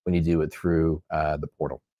when you do it through the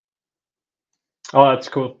portal. Oh, that's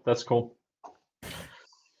cool. That's cool.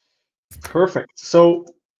 Perfect. So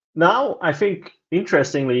now I think,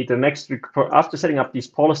 interestingly, the next, after setting up these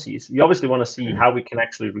policies, we obviously want to see how we can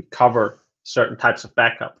actually recover certain types of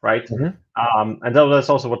backup, right? And that's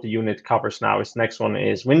also what the unit covers now. Is the next one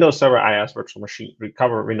is Windows Server IaaS virtual machine,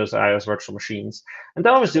 recover Windows IaaS virtual machines. And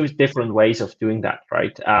there obviously is different ways of doing that,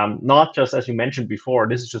 right? Not just, as you mentioned before,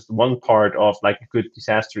 this is just one part of like a good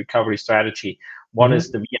disaster recovery strategy. One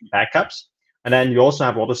is the VM backups. And then you also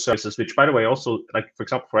have other services, which, by the way, also, like, for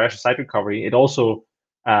example, for Azure Site Recovery, it also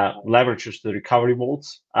leverages the recovery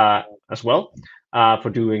vaults as well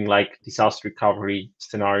for doing like disaster recovery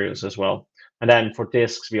scenarios as well. And then for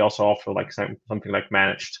disks, we also offer like something like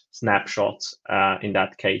managed snapshots in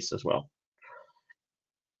that case as well.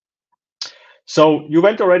 So you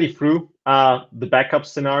went already through the backup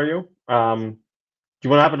scenario. Do you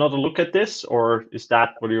want to have another look at this, or is that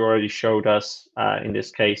what you already showed us in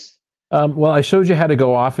this case? Well, I showed you how to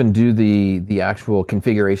go off and do the actual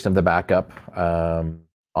configuration of the backup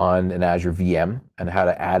on an Azure VM and how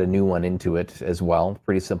to add a new one into it as well.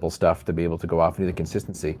 Pretty simple stuff to be able to go off and do the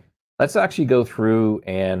consistency. Let's actually go through,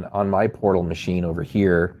 and on my portal machine over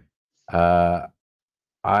here, I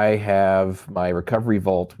have my recovery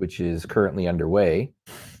vault, which is currently underway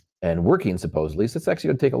and working supposedly. So let's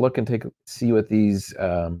actually go take a look and see what these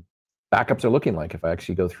backups are looking like if I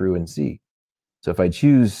actually go through and see. So if I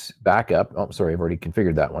choose backup, oh, sorry, I've already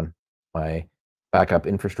configured that one, my backup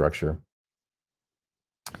infrastructure.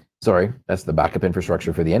 Sorry, that's the backup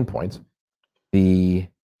infrastructure for the endpoints. The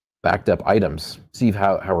backed up items, see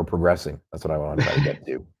how we're progressing. That's what I want to try to get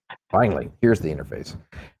to. Finally, here's the interface.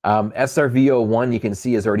 SRV01, you can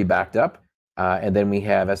see, is already backed up. And then we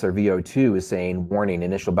have SRV02 is saying, warning,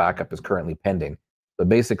 initial backup is currently pending. So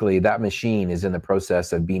basically, that machine is in the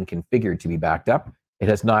process of being configured to be backed up. It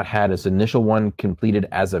has not had its initial one completed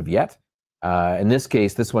as of yet. In this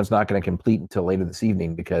case, this one's not going to complete until later this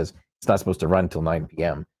evening because it's not supposed to run until 9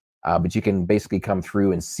 p.m. but you can basically come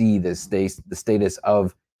through and see the status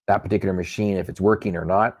of that particular machine, if it's working or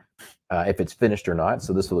not, if it's finished or not.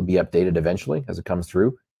 So this will be updated eventually as it comes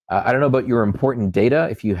through. I don't know about your important data,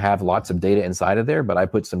 if you have lots of data inside of there, but I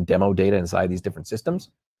put some demo data inside these different systems,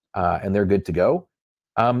 and they're good to go.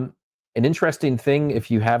 An interesting thing,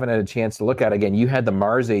 if you haven't had a chance to look at, again, you had the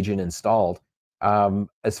Mars agent installed.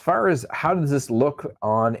 As far as how does this look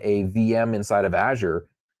on a VM inside of Azure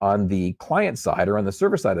on the client side or on the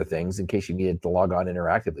server side of things, in case you needed to log on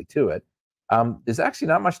interactively to it, there's actually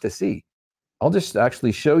not much to see. I'll just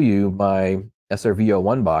actually show you my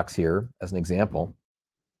SRVO1 box here as an example.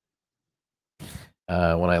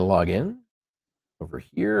 When I log in over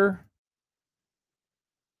here,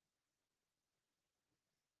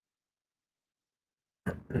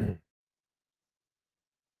 and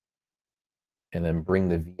then bring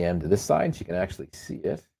the VM to this side so you can actually see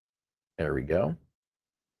it. There we go.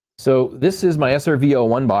 So this is my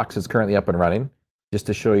SRVO1 box that's currently up and running, just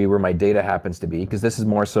to show you where my data happens to be, because this is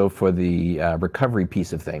more so for the recovery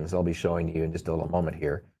piece of things. I'll be showing you in just a little moment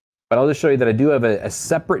here. But I'll just show you that I do have a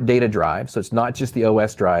separate data drive. So it's not just the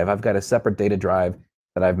OS drive. I've got a separate data drive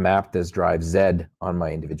that I've mapped as drive Z on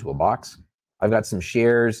my individual box. I've got some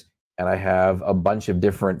shares, and I have a bunch of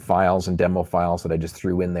different files and demo files that I just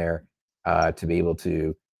threw in there to be able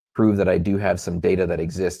to prove that I do have some data that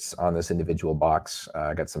exists on this individual box.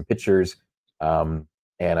 I got some pictures, and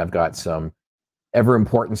I've got some ever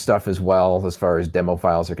important stuff as well as far as demo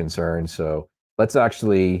files are concerned. So let's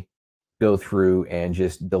actually go through and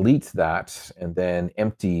just delete that and then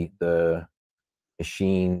empty the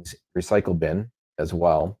machine's recycle bin as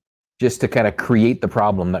well, just to kind of create the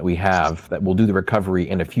problem that we have that will do the recovery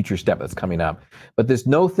in a future step that's coming up. But there's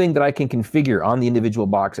no thing that I can configure on the individual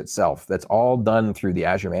box itself. That's all done through the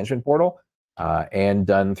Azure Management Portal and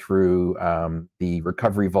done through the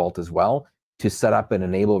Recovery Vault as well to set up and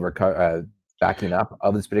enable backing up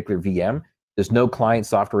of this particular VM. There's no client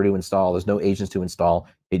software to install. There's no agents to install.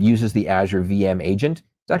 It uses the Azure VM agent.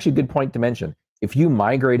 It's actually a good point to mention. If you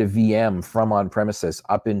migrate a VM from on-premises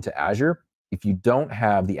up into Azure, if you don't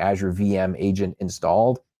have the Azure VM agent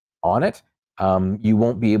installed on it, you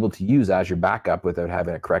won't be able to use Azure Backup without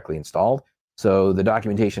having it correctly installed. So the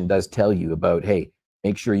documentation does tell you about, hey,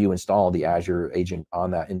 make sure you install the Azure agent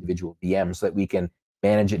on that individual VM so that we can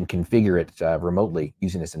manage it and configure it remotely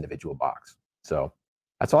using this individual box. So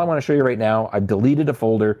that's all I want to show you right now. I've deleted a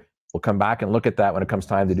folder. We'll come back and look at that when it comes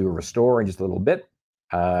time to do a restore in just a little bit.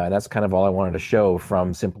 And that's kind of all I wanted to show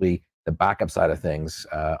from simply the backup side of things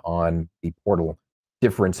on the portal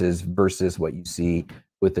differences versus what you see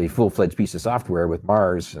with a full-fledged piece of software with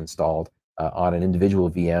Mars installed on an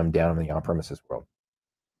individual VM down in the on-premises world.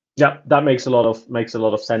 Yeah, that makes a lot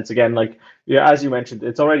of sense. Again, like as you mentioned,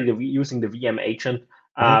 it's already using the VM agent,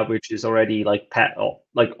 which is already like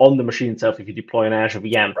on the machine itself if you deploy an Azure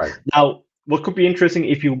VM. Right. Now, what could be interesting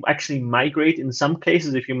if you actually migrate, in some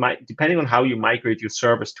cases, if you might, depending on how you migrate your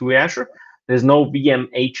service to Azure, there's no VM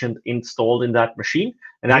agent installed in that machine.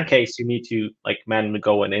 In that case, you need to like manually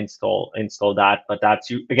go and install that. But that's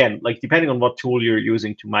again, like depending on what tool you're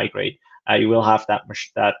using to migrate, you will have that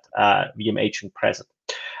VM agent present.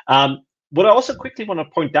 What I also quickly want to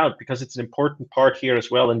point out, because it's an important part here as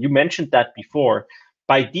well, and you mentioned that before,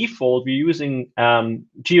 by default, we're using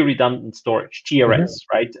geo-redundant storage, GRS,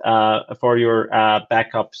 right, for your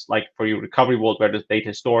backups, like for your recovery vault where the data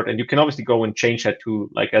is stored. And you can obviously go and change that to,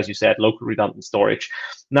 like, as you said, local redundant storage.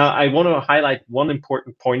 Now, I want to highlight one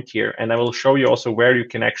important point here, and I will show you also where you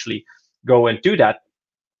can actually go and do that.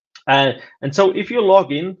 And so if you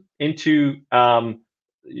log into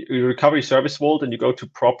your recovery service vault and you go to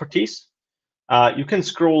properties, you can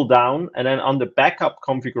scroll down, and then on the backup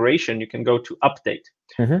configuration, you can go to update.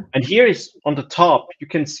 And here is on the top, you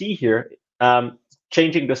can see here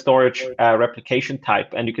changing the storage replication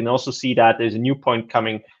type. And you can also see that there's a new point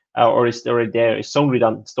coming, or is already there, is zone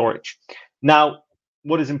redundant storage. Now,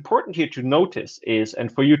 what is important here to notice is,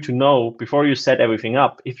 and for you to know before you set everything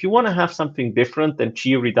up, if you want to have something different than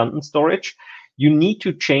geo-redundant storage, you need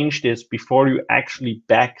to change this before you actually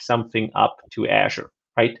back something up to Azure,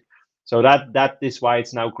 right? So that is why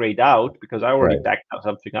it's now grayed out, because I already backed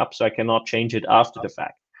something up, so I cannot change it after the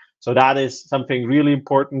fact. So that is something really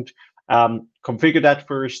important. Configure that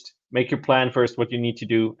first, make your plan first, what you need to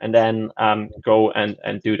do, and then go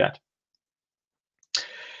and do that.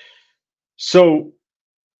 So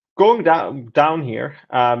going down here,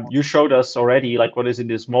 you showed us already like what is in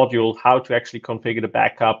this module, how to actually configure the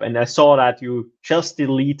backup. And I saw that you just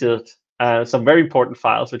deleted some very important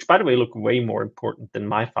files, which by the way look way more important than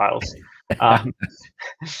my files.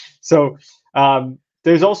 So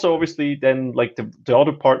there's also obviously then like the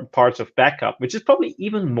other parts of backup, which is probably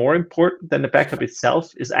even more important than the backup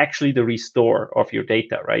itself, is actually the restore of your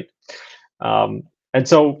data, right? And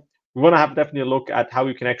so we want to have definitely a look at how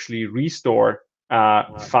you can actually restore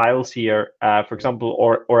files here, for example,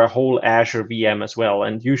 or a whole Azure VM as well.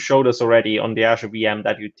 And you showed us already on the Azure VM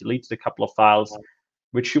that you deleted a couple of files,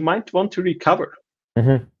 which you might want to recover.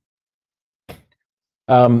 Mm-hmm.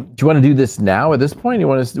 Do you want to do this now at this point? Or you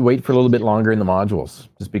want us to wait for a little bit longer in the modules,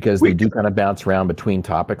 just because they do kind of bounce around between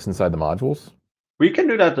topics inside the modules? We can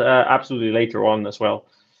do that absolutely later on as well.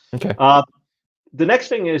 Okay. The next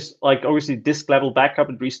thing is like obviously disk level backup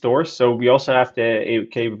and restore. So we also have the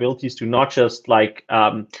capabilities to not just like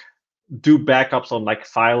do backups on like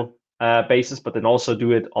file basis, but then also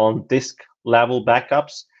do it on disk level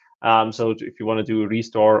backups. So if you want to do a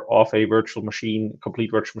restore of a virtual machine,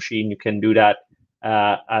 complete virtual machine, you can do that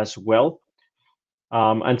as well.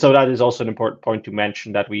 And so that is also an important point to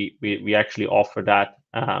mention, that we actually offer that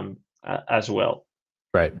as well.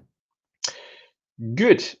 Right.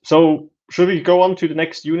 Good. So should we go on to the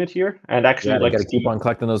next unit here and actually got to keep on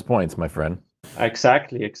collecting those points, my friend.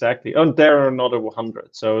 Exactly. And there are another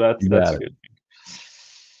 100. So that's good.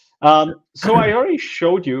 So I already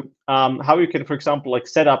showed you how you can, for example, like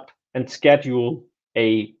set up and schedule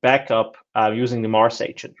a backup using the Maurer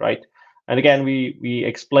agent, right? And again, we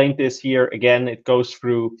explained this here. Again, it goes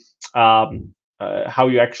through how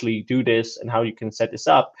you actually do this and how you can set this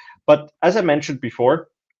up. But as I mentioned before,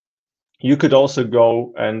 you could also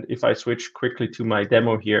go, and if I switch quickly to my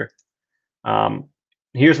demo here,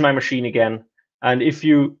 here's my machine again. And if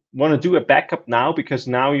you want to do a backup now, because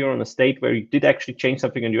now you're in a state where you did actually change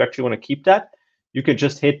something and you actually want to keep that, you could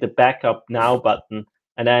just hit the backup now button,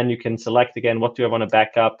 and then you can select again what do I want to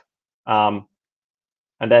back up, and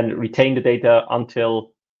then retain the data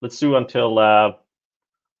until, let's do until, a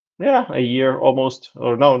year almost,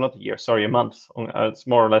 or no, not a year, sorry, a month. It's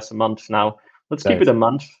more or less a month now. Let's keep it a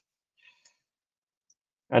month.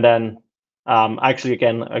 And then actually,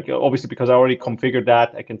 again, obviously, because I already configured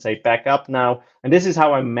that, I can say backup now. And this is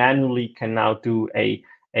how I manually can now do a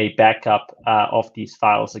backup of these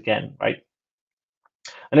files again, right?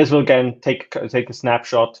 And this will, again, take a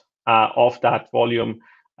snapshot of that volume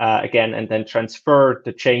again, and then transfer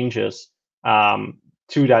the changes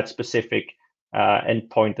to that specific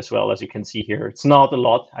endpoint as well. As you can see here, it's not a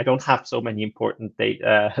lot. I don't have so many important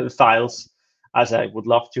data files as I would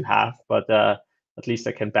love to have, but at least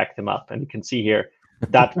I can back them up. And you can see here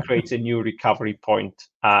that creates a new recovery point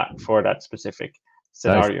for that specific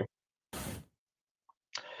scenario. Nice.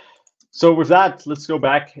 So with that, let's go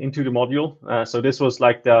back into the module. So this was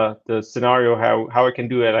like the scenario how I can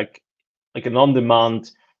do it like an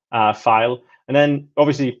on-demand file. And then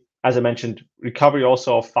obviously, as I mentioned, recovery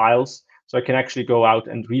also of files. So I can actually go out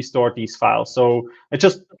and restore these files. So it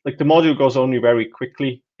just like the module goes only very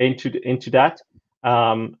quickly into that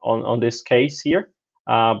on this case here.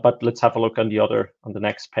 But let's have a look on the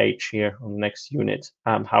next page here, on the next unit,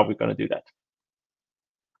 how we're going to do that.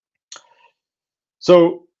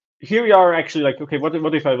 So here we are actually like, okay, what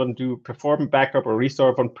if I want to do perform backup or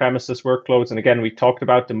restore on premises workloads? And again, we talked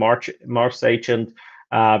about the Maurer agent.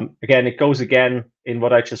 Again, it goes again in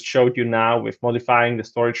what I just showed you now with modifying the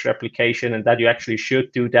storage replication, and that you actually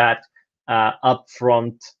should do that up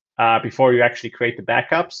front before you actually create the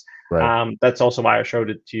backups. Right. That's also why I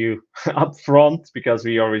showed it to you up front, because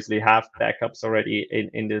we obviously have backups already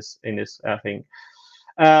in this thing.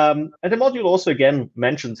 And the module also again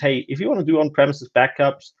mentions, hey, if you want to do on-premises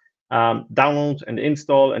backups, download and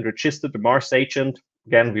install and register the Maurer agent.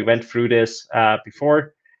 Again, we went through this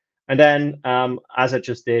before. And then, as I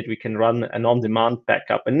just did, we can run an on-demand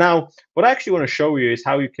backup. And now, what I actually want to show you is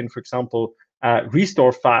how you can, for example,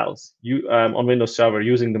 restore files on Windows Server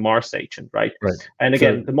using the Maurer agent, right? Right. And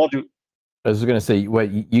again, the module. I was going to say,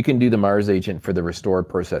 you can do the Maurer agent for the restore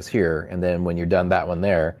process here, and then when you're done that one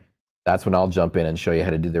there, that's when I'll jump in and show you how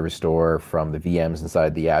to do the restore from the VMs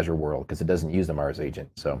inside the Azure world, because it doesn't use the Maurer agent.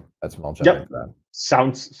 So that's when I'll jump into that.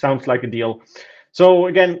 Sounds like a deal. So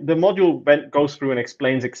again, the module goes through and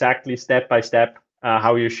explains exactly step by step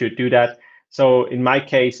how you should do that. So in my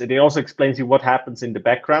case, it also explains you what happens in the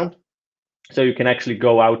background. So you can actually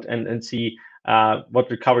go out and see what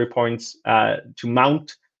recovery points to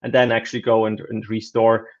mount, and then actually go and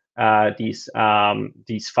restore these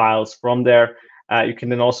files from there. You can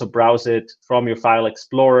then also browse it from your file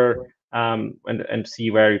explorer and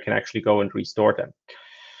see where you can actually go and restore them.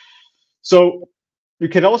 So you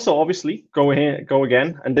can also obviously go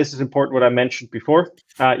again, and this is important what I mentioned before.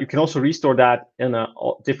 You can also restore that in a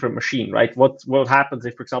different machine, right? What happens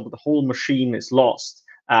if, for example, the whole machine is lost?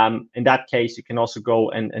 In that case, you can also go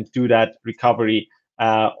and do that recovery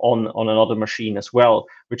on another machine as well,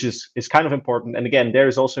 which is kind of important. And again, there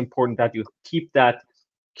is also important that you keep that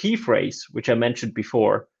key phrase, which I mentioned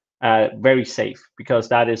before, very safe, because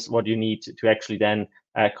that is what you need to actually then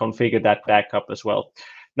configure that backup as well.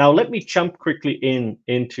 Now, let me jump quickly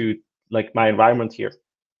into like my environment here.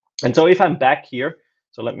 And so if I'm back here,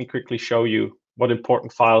 so let me quickly show you what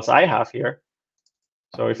important files I have here.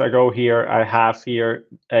 So if I go here, I have here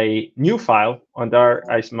a new file, and there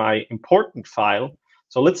is my important file.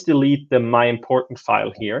 So let's delete the my important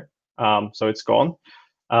file here. So it's gone.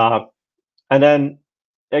 And then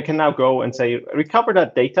I can now go and say, recover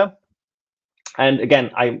that data. And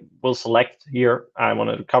again, I will select here, I want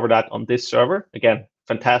to recover that on this server. Again,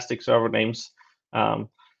 fantastic server names,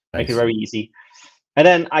 make it very easy. And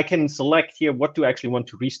then I can select here what do I actually want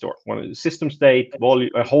to restore. Want to system state, volume,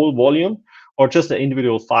 a whole volume, or just the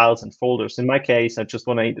individual files and folders. In my case, I just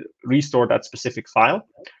want to restore that specific file.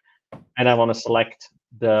 And I want to select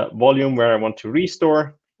the volume where I want to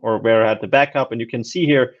restore, or where I had the backup. And you can see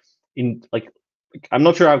here in like, I'm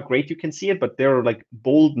not sure how great you can see it, but there are like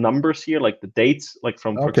bold numbers here, like the dates, like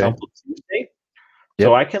from, for example, Tuesday. Yep.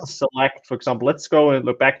 So I can select, for example, let's go and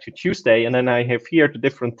look back to Tuesday, and then I have here the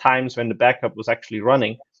different times when the backup was actually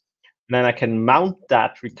running. And then I can mount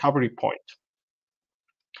that recovery point.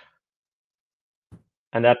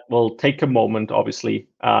 And that will take a moment, obviously.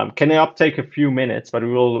 Can uptake a few minutes, but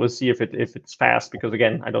we'll see if it's fast, because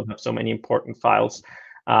again, I don't have so many important files.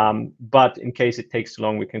 But in case it takes too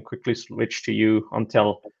long, we can quickly switch to you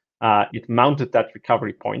until it mounted that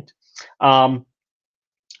recovery point.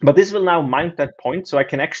 But this will now mount that point, so I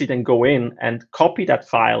can actually then go in and copy that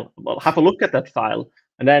file, well, have a look at that file,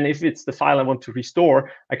 and then if it's the file I want to restore,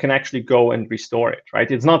 I can actually go and restore it, right?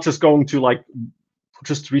 It's not just going to like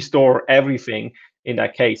just restore everything in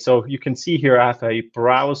that case. So you can see here I have a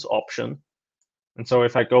browse option, and so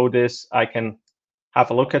if I go this, I can have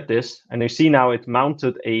a look at this, and you see now it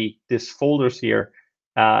mounted this folders here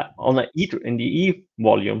on in the E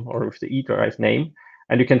volume, or with the E drive name,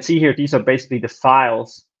 and you can see here these are basically the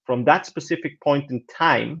files from that specific point in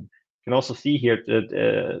time. You can also see here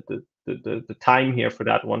the time here for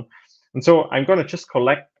that one. And so I'm going to just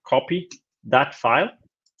copy that file.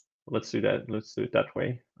 Let's do that. Let's do it that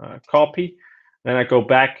way. Copy. Then I go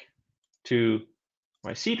back to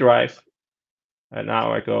my C drive. And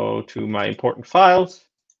now I go to my important files.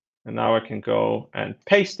 And now I can go and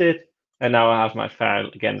paste it. And now I have my file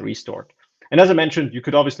again restored. And as I mentioned, you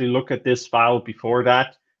could obviously look at this file before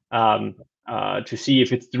that to see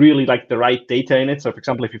if it's really like the right data in it. So for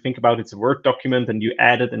example, if you think about it's a Word document and you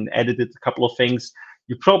added and edited a couple of things,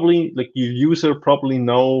 you probably, like your user probably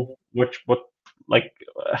know what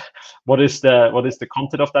is the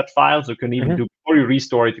content of that file. So you can even do, before you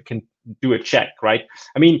restore it, you can do a check, right?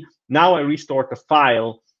 I mean, now I restored the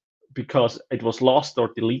file because it was lost or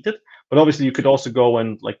deleted, but obviously you could also go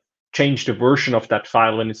and like change the version of that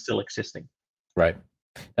file when it's still existing. Right.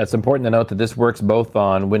 That's important to note that this works both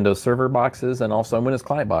on Windows Server boxes and also on Windows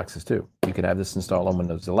Client boxes too. You can have this installed on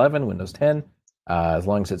Windows 11, Windows 10. As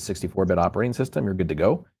long as it's 64-bit operating system, you're good to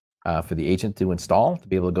go for the agent to install, to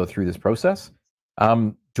be able to go through this process. Do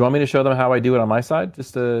you want me to show them how I do it on my side,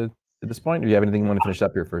 just at this point? Or do you have anything you want to finish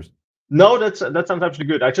up here first? No, that sounds actually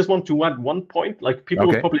good. I just want to add one point. Like people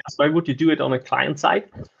will probably ask, why would you do it on a client side?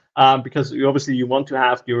 Because you want to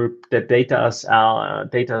have the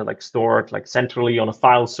data like stored like centrally on a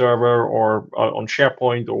file server or on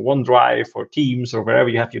SharePoint or OneDrive or Teams or wherever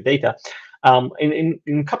you have your data. In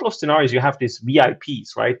a couple of scenarios, you have these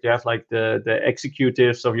VIPs, right? You have like the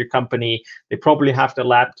executives of your company. They probably have their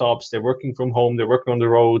laptops. They're working from home. They're working on the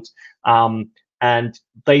road. And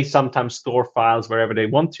they sometimes store files wherever they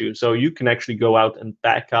want to. So you can actually go out and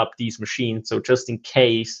back up these machines. So just in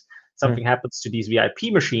case something happens to these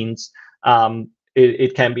VIP machines,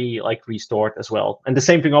 it can be like restored as well. And the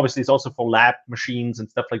same thing obviously is also for lab machines and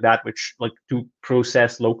stuff like that, which like to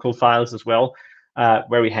process local files as well.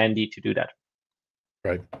 Very handy to do that.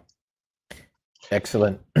 Right.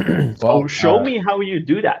 Excellent. Well, show me how you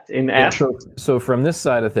do that in Azure. So from this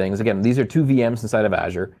side of things, again, these are two VMs inside of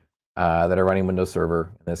Azure that are running Windows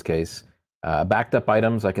Server in this case. Backed up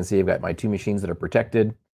items, I can see I've got my two machines that are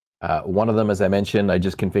protected. One of them, as I mentioned, I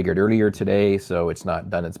just configured earlier today, so it's not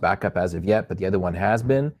done its backup as of yet, but the other one has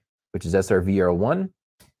been, which is SRVR1.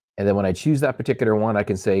 And then when I choose that particular one, I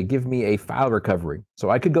can say, give me a file recovery.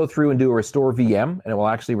 So I could go through and do a restore VM, and it will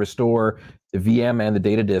actually restore the VM and the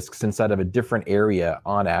data disks inside of a different area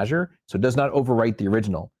on Azure. So it does not overwrite the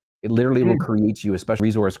original. It literally will create you a special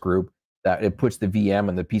resource group that it puts the VM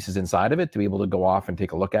and the pieces inside of it to be able to go off and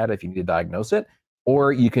take a look at it if you need to diagnose it.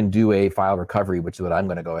 Or you can do a file recovery, which is what I'm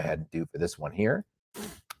going to go ahead and do for this one here,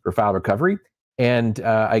 for file recovery. And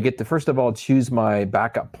I get to, first of all, choose my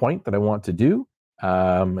backup point that I want to do.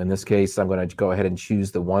 In this case, I'm going to go ahead and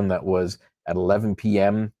choose the one that was at 11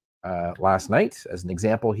 p.m. Last night, as an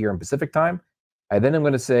example here in Pacific time. Then I'm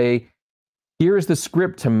going to say, here's the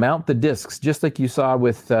script to mount the disks, just like you saw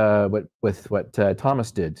with what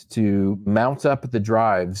Thomas did, to mount up the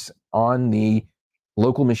drives on the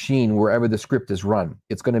local machine wherever the script is run.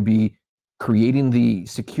 It's going to be creating the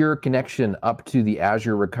secure connection up to the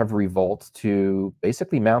Azure Recovery Vault to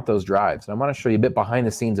basically mount those drives. And I want to show you a bit behind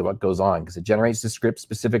the scenes of what goes on, because it generates the script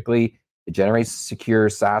specifically. It generates a secure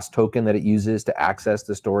SaaS token that it uses to access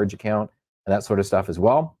the storage account and that sort of stuff as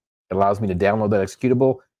well. It allows me to download that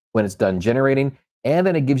executable when it's done generating. And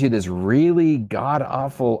then it gives you this really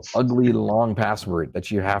god-awful, ugly, long password that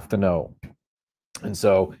you have to know. And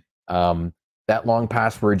so that long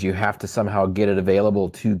password, you have to somehow get it available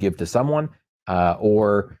to give to someone,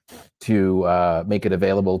 or to make it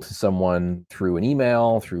available to someone through an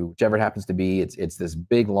email, through whichever it happens to be. It's this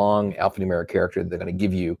big, long alphanumeric character that they're going to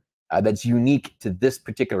give you that's unique to this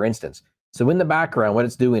particular instance. So in the background, what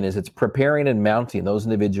it's doing is it's preparing and mounting those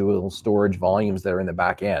individual storage volumes that are in the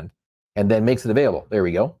back end, and then makes it available. There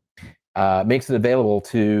we go. Makes it available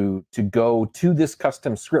to go to this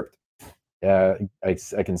custom script. I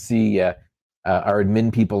can see our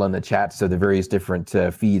admin people in the chat, so the various different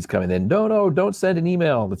feeds coming in. No, don't send an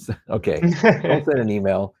email. Okay, don't send an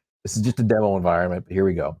email. This is just a demo environment, but here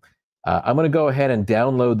we go. I'm going to go ahead and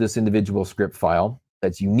download this individual script file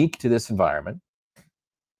that's unique to this environment.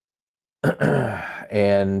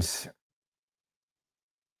 And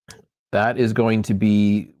that is going to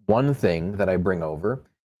be one thing that I bring over.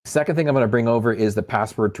 Second thing I'm going to bring over is the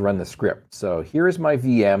password to run the script. So here is my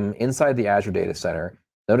VM inside the Azure Data Center.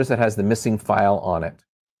 Notice it has the missing file on it.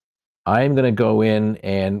 I'm going to go in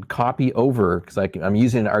and copy over, because I'm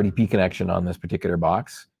using an RDP connection on this particular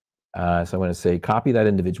box. So I'm going to say copy that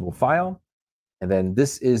individual file. And then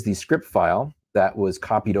this is the script file that was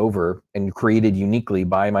copied over and created uniquely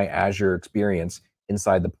by my Azure experience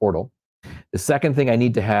inside the portal. The second thing I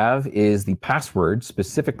need to have is the password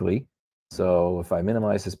specifically. So if I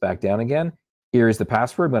minimize this back down again, here is the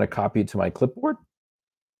password. I'm going to copy it to my clipboard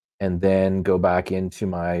and then go back into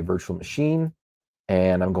my virtual machine.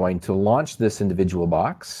 And I'm going to launch this individual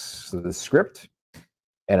box, so the script.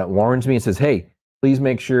 And it warns me, it says, hey, please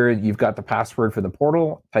make sure you've got the password for the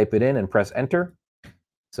portal, type it in and press enter.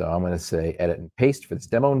 So I'm going to say edit and paste for this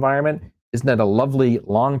demo environment. Isn't that a lovely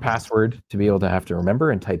long password to be able to have to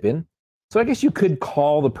remember and type in? So I guess you could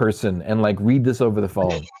call the person and like read this over the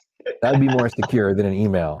phone. That would be more secure than an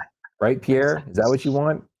email. Right, Pierre? Is that what you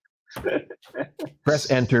want? Press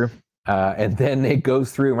enter, and then it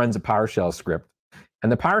goes through and runs a PowerShell script. And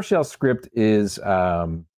the PowerShell script is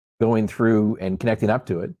going through and connecting up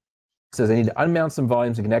to it. It says I need to unmount some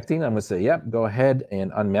volumes and connecting. I'm going to say, yep, go ahead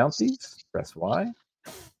and unmount these. Press Y.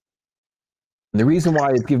 And the reason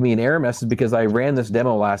why it's giving me an error message is because I ran this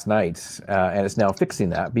demo last night, and it's now fixing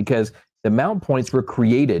that, because the mount points were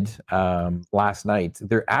created last night.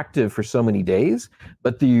 They're active for so many days,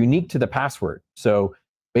 but they're unique to the password. So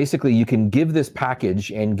basically, you can give this package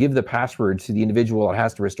and give the password to the individual that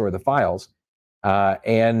has to restore the files,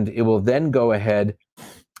 and it will then go ahead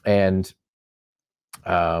and,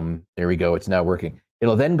 there we go, it's now working.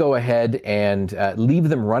 It'll then go ahead and leave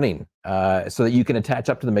them running so that you can attach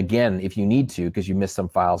up to them again if you need to, because you missed some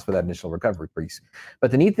files for that initial recovery piece. But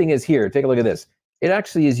the neat thing is here, take a look at this. It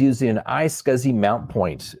actually is using an iSCSI mount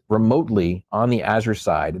point remotely on the Azure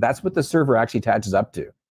side. That's what the server actually attaches up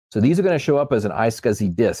to. So these are going to show up as an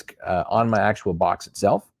iSCSI disk on my actual box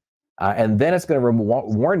itself. And then it's going to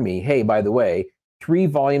warn me, hey, by the way, 3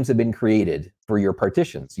 volumes have been created for your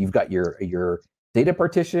partitions. You've got your data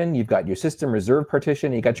partition, you've got your system reserve partition,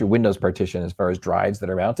 and you got your Windows partition as far as drives that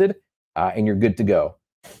are mounted, and you're good to go.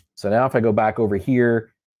 So now if I go back over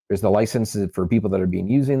here, there's the licenses for people that are being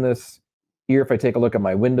using this. Here, if I take a look at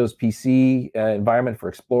my Windows PC environment for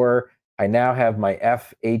Explorer, I now have my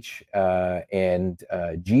F, H, and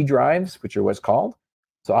G drives, which are what's called.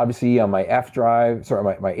 So obviously on my F drive,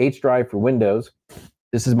 sorry, my H drive for Windows,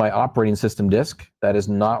 this is my operating system disk. That is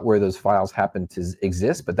not where those files happen to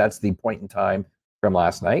exist, but that's the point in time from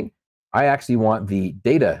last night. I actually want the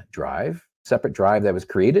data drive, separate drive that was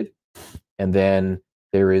created. And then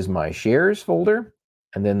there is my shares folder.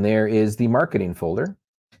 And then there is the marketing folder.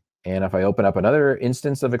 And if I open up another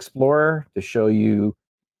instance of Explorer to show you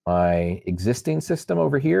my existing system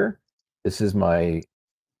over here, this is my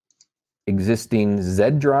existing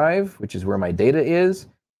Z drive, which is where my data is.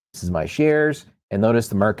 This is my shares. And notice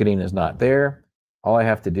the marketing is not there. All I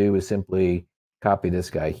have to do is simply copy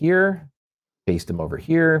this guy here, paste him over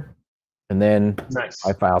here, and then nice.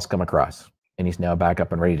 my files come across. and he's now back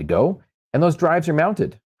up and ready to go. And those drives are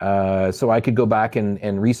mounted. So I could go back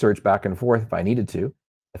and research back and forth if I needed to,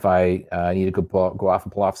 if I needed to go off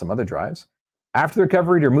and pull off some other drives. After the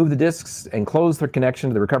recovery, to remove the disks and close the connection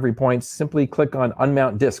to the recovery points, simply click on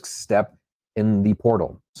Unmount Disks step in the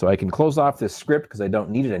portal. So I can close off this script because I don't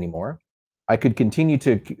need it anymore. I could continue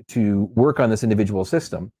to work on this individual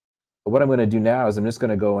system. But what I'm going to do now is I'm just going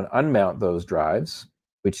to go and unmount those drives,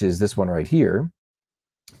 which is this one right here.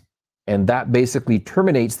 And that basically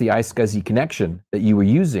terminates the iSCSI connection that you were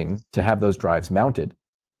using to have those drives mounted.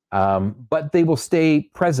 But they will stay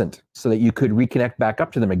present so that you could reconnect back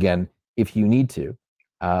up to them again if you need to.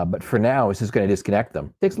 But for now, it's just going to disconnect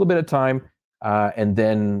them. Takes a little bit of time. And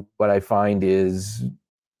then what I find is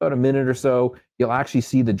about a minute or so, you'll actually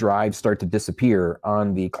see the drives start to disappear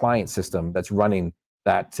on the client system that's running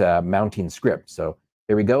that mounting script. So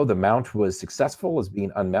there we go. The mount was successful as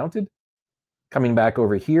being unmounted. Coming back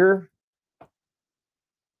over here,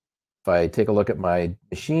 if I take a look at my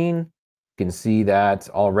machine, you can see that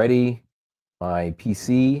already my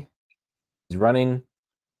PC is running.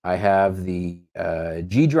 I have the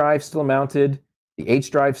G drive still mounted, the H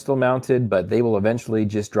drive still mounted, but they will eventually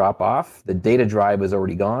just drop off. The data drive is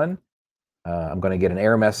already gone. I'm going to get an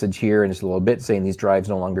error message here in just a little bit saying these drives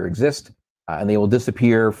no longer exist, and they will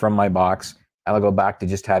disappear from my box. I'll go back to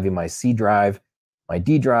just having my C drive, my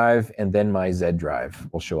D drive, and then my Z drive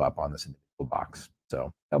will show up on this individual box.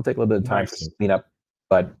 So that'll take a little bit of time for some cleanup,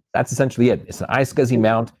 but that's essentially it. It's an iSCSI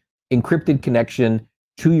mount, encrypted connection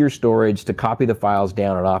to your storage to copy the files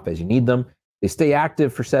down and off as you need them. They stay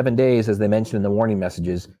active for 7 days, as they mentioned in the warning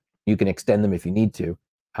messages. You can extend them if you need to,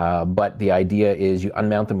 but the idea is you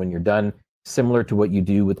unmount them when you're done, similar to what you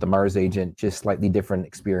do with the Mars agent, just slightly different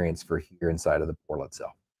experience for here inside of the portal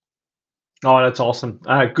itself. Oh, that's awesome.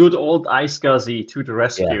 Good old iSCSI to the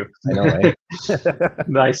rescue. Yeah, I know, right?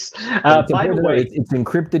 Nice. By the way, it's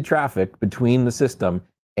encrypted traffic between the system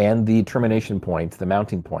and the termination point, the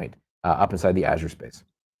mounting point, up inside the Azure space.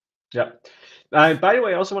 Yeah. By the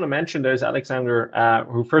way, I also want to mention there's Alexander,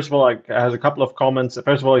 who first of all has a couple of comments.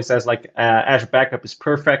 First of all, he says Azure Backup is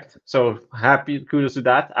perfect. So kudos to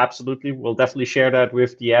that. Absolutely, we'll definitely share that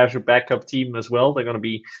with the Azure Backup team as well. They're going to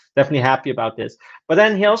be definitely happy about this. But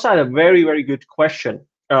then he also had a very, very good question.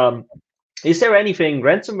 Is there anything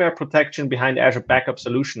ransomware protection behind Azure Backup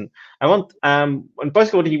solution? And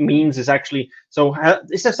basically what he means is actually,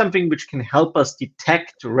 is there something which can help us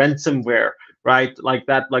detect ransomware? Right, like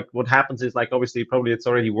that, like what happens is obviously probably it's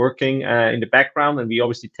already working in the background, and we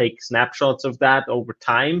obviously take snapshots of that over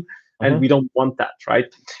time, and we don't want that, right?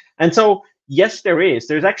 And so yes,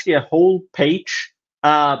 there's actually a whole page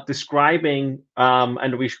describing,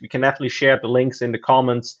 and we can definitely share the links in the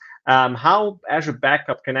comments, how Azure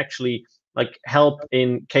Backup can actually help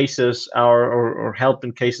in cases or help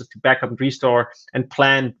in cases to backup and restore and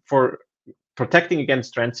plan for protecting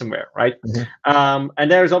against ransomware, right?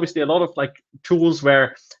 And there's obviously a lot of tools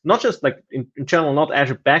where not just in general, not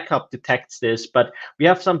Azure Backup detects this, but we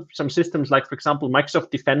have some systems for example,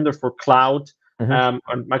 Microsoft Defender for cloud, and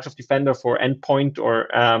Microsoft Defender for endpoint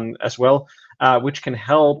or as well, which can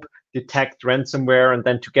help detect ransomware. And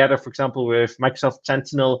then together, for example, with Microsoft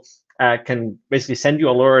Sentinel, can basically send you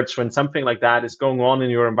alerts when something like that is going on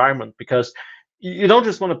in your environment, because you don't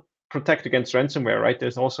just want to protect against ransomware, right?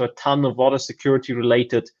 There's also a ton of other security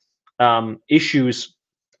related issues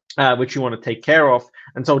which you want to take care of.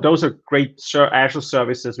 And so those are great Azure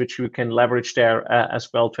services which you can leverage there as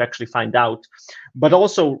well to actually find out. But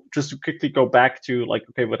also just to quickly go back to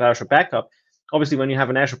with Azure Backup, obviously when you have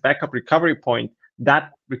an Azure Backup recovery point,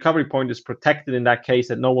 that recovery point is protected in that case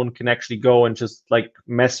that no one can actually go and just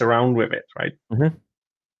mess around with it, right?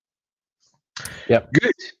 Yeah.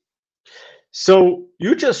 Good. So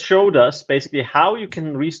you just showed us basically how you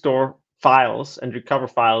can restore files and recover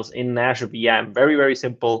files in Azure VM. Very, very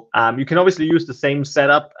simple. You can obviously use the same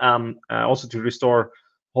setup also to restore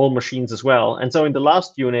whole machines as well. And so in the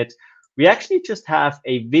last unit, we actually just have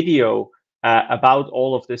a video about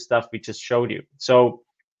all of this stuff we just showed you. So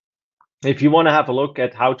if you want to have a look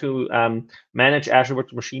at how to manage Azure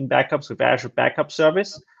Virtual Machine backups with Azure Backup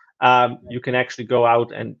Service, you can actually go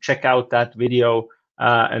out and check out that video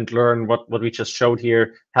and learn what we just showed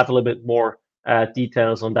here, have a little bit more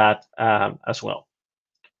details on that as well.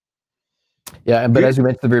 Yeah, but as we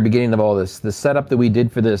mentioned at the very beginning of all this, the setup that we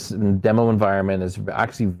did for this demo environment is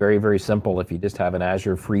actually very, very simple. If you just have an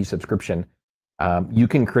Azure free subscription, you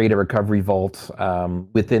can create a recovery vault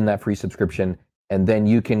within that free subscription, and then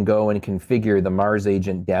you can go and configure the Mars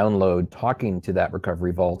agent download talking to that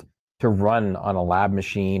recovery vault to run on a lab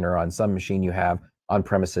machine or on some machine you have on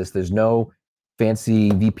premises. There's no fancy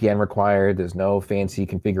VPN required. There's no fancy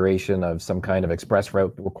configuration of some kind of express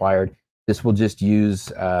route required. This will just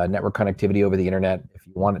use network connectivity over the internet if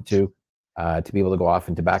you want it to be able to go off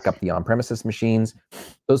and to back up the on-premises machines.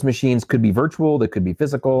 Those machines could be virtual, they could be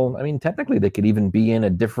physical. I mean, technically, they could even be in a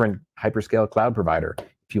different hyperscale cloud provider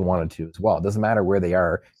if you wanted to as well. It doesn't matter where they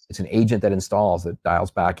are. It's an agent that installs, that dials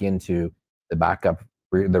back into the backup,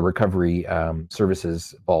 the recovery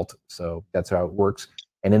services vault. So that's how it works.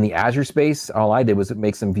 And in the Azure space, all I did was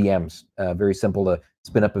make some VMs. Very simple to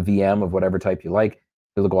spin up a VM of whatever type you like.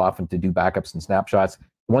 It'll go off and to do backups and snapshots.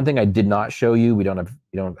 One thing I did not show you, we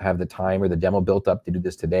don't have the time or the demo built up to do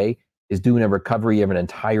this today, is doing a recovery of an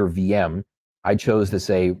entire VM. I chose to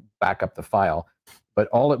say back up the file, but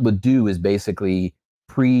all it would do is basically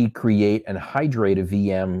pre-create and hydrate a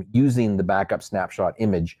VM using the backup snapshot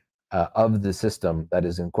image of the system that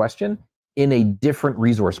is in question in a different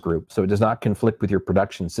resource group. So it does not conflict with your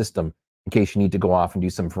production system in case you need to go off and do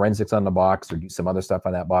some forensics on the box or do some other stuff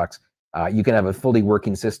on that box. You can have a fully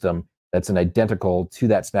working system that's an identical to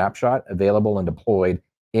that snapshot available and deployed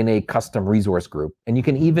in a custom resource group. And you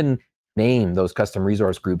can even name those custom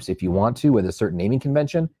resource groups if you want to with a certain naming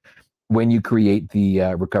convention when you create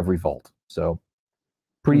the recovery vault. So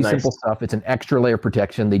pretty simple stuff. It's an extra layer of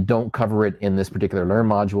protection. They don't cover it in this particular Learn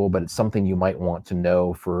module, but it's something you might want to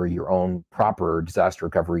know for your own proper disaster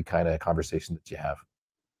recovery kind of conversation that you have.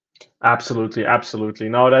 Absolutely, absolutely.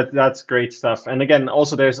 No, that's great stuff. And again,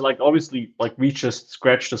 also there's like obviously like we just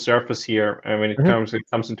scratched the surface here when it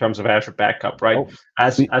comes in terms of Azure Backup, right?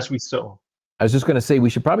 As we saw. I was just going to say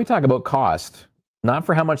we should probably talk about cost, not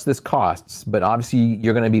for how much this costs, but obviously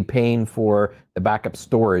you're going to be paying for the backup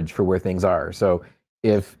storage for where things are. So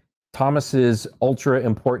if Thomas's ultra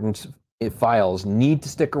important files need to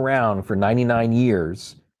stick around for 99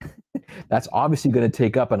 years, that's obviously going to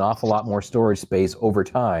take up an awful lot more storage space over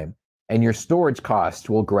time. And your storage costs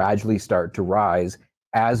will gradually start to rise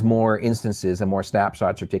as more instances and more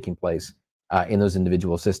snapshots are taking place in those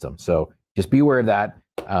individual systems. So just be aware of that,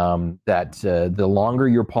 the longer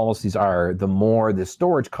your policies are, the more the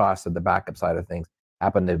storage costs of the backup side of things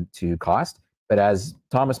happen to cost. But as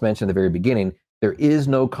Thomas mentioned at the very beginning, there is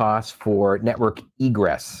no cost for network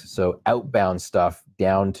egress, so outbound stuff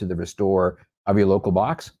down to the restore of your local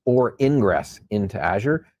box or ingress into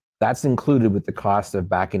Azure. That's included with the cost of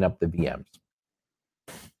backing up the VMs.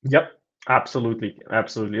 Yep, absolutely,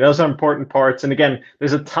 absolutely. Those are important parts. And again,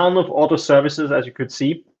 there's a ton of auto services, as you could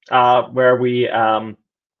see, where we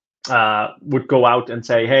would go out and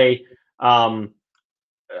say, hey,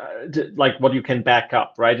 like what you can back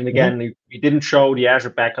up, right? And again, we didn't show the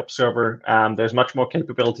Azure Backup server. There's much more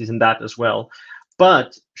capabilities in that as well.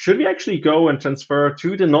 But should we actually go and transfer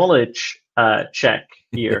to the knowledge check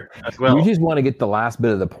here as well? You just want to get the last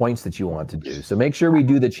bit of the points that you want to do. So make sure we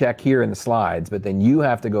do the check here in the slides, but then you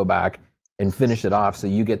have to go back and finish it off so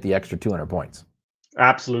you get the extra 200 points.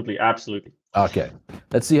 Absolutely, absolutely. Okay,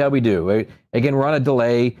 let's see how we do. Again, we're on a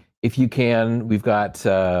delay. If you can, we've got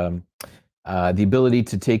the ability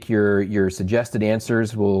to take your suggested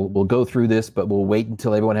answers. We'll go through this, but we'll wait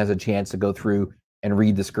until everyone has a chance to go through and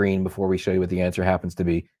read the screen before we show you what the answer happens to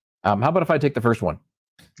be. How about if I take the first one?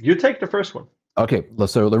 You take the first one. Okay,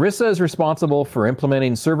 so Larissa is responsible for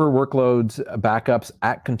implementing server workloads backups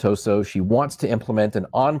at Contoso. She wants to implement an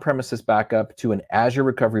on-premises backup to an Azure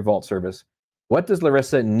Recovery Vault service. What does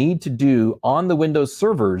Larissa need to do on the Windows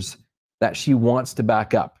servers that she wants to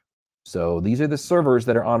back up? So these are the servers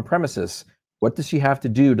that are on premises. What does she have to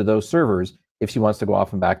do to those servers if she wants to go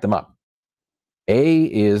off and back them up? A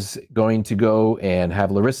is going to go and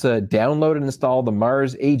have Larissa download and install the Maurer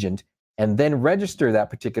agent and then register that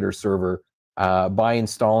particular server by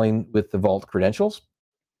installing with the Vault credentials.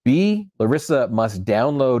 B, Larissa must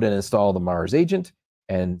download and install the Maurer agent.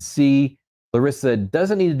 And C, Larissa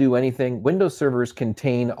doesn't need to do anything. Windows servers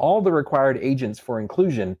contain all the required agents for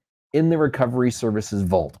inclusion in the Recovery Services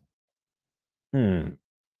Vault.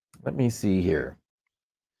 Let me see here.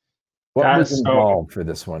 What was involved for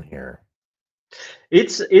this one here?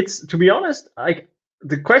 It's to be honest, like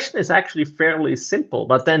the question is actually fairly simple,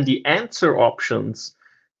 but then the answer options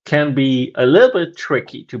can be a little bit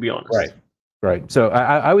tricky, to be honest. Right. So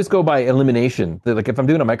I always go by elimination. Like if I'm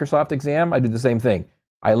doing a Microsoft exam, I do the same thing.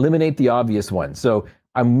 I eliminate the obvious one. So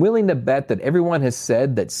I'm willing to bet that everyone has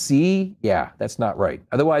said that C, yeah, that's not right.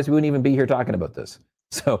 Otherwise, we wouldn't even be here talking about this.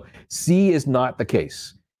 So C is not the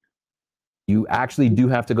case. You actually do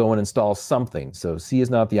have to go and install something. So C is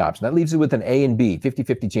not the option. That leaves you with an A and B,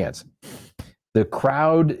 50-50 chance. The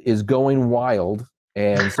crowd is going wild.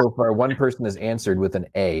 And so far, one person has answered with an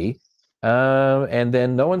A. And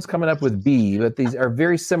then no one's coming up with B, but these are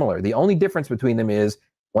very similar. The only difference between them is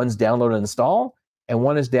One's download and install, and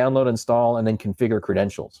one is download, install, and then configure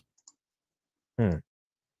credentials.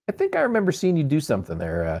 I think I remember seeing you do something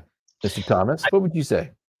there, Mr. Thomas. What would you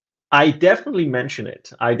say? I definitely mention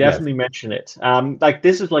it. Like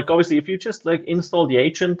this is like, obviously, if you just like install the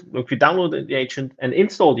agent, if you download the agent and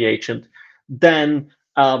install the agent, then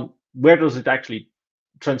where does it actually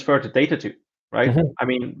transfer the data to, right? I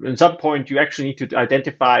mean, at some point, you actually need to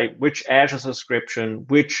identify which Azure subscription,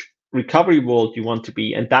 which recovery vault you want to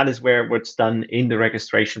be, and that is where what's done in the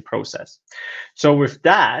registration process. So with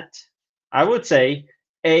that, I would say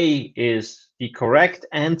A is the correct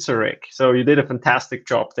answer, Rick. So you did a fantastic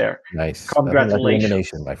job there. Nice. Congratulations. I like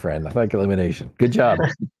elimination, my friend. I like elimination. Good job.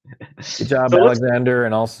 Good job, So Alexander,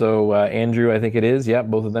 and also Andrew, I think it is. Yeah,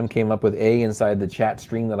 both of them came up with A inside the chat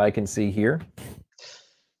stream that I can see here.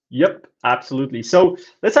 Yep, absolutely. So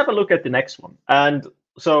let's have a look at the next one. And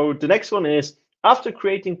so the next one is, after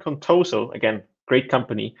creating Contoso, again, great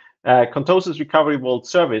company, Contoso's recovery vault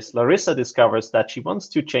service, Larissa discovers that she wants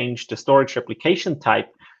to change the storage replication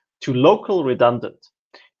type to local redundant.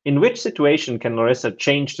 In which situation can Larissa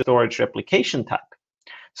change the storage replication type?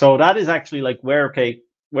 So that is actually like where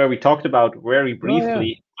we talked about very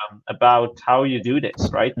briefly about how you do this,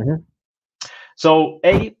 right? So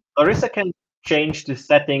A, Larissa can change the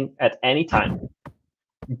setting at any time.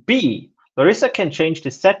 B, Larissa can change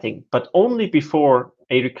the setting, but only before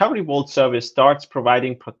a recovery vault service starts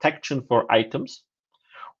providing protection for items.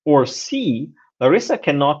 Or C, Larissa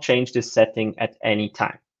cannot change the setting at any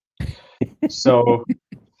time. So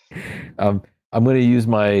I'm going to use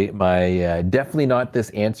my definitely not this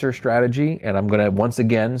answer strategy, and I'm going to once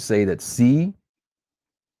again say that C.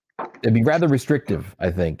 It'd be rather restrictive,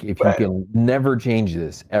 I think, if you can never change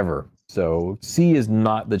this ever. So C is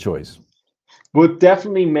not the choice. Would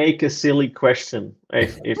definitely make a silly question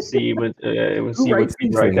if C would Who writes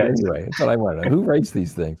these things anyway? That's what I want to know. Who writes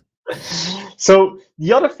these things? So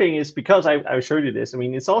the other thing is, because I showed you this, I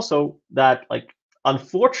mean, it's also that, like,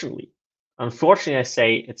 unfortunately, I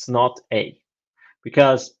say it's not A,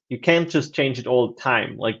 because you can't just change it all the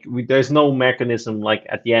time. Like, there's no mechanism like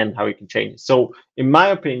at the end how you can change it. So in my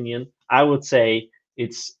opinion, I would say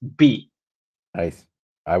it's B. Nice.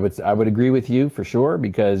 I would agree with you for sure,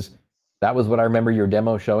 because that was what I remember your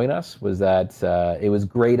demo showing us, was that it was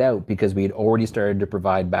grayed out because we had already started to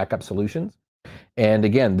provide backup solutions. And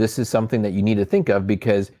again, this is something that you need to think of,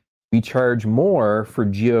 because we charge more for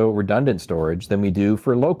geo-redundant storage than we do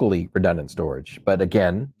for locally redundant storage. But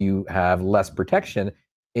again, you have less protection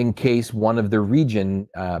in case one of the region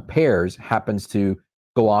pairs happens to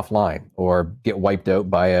go offline or get wiped out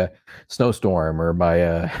by a snowstorm or by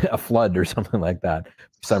a flood or something like that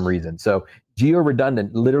for some reason. So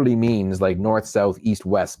geo-redundant literally means like north, south, east,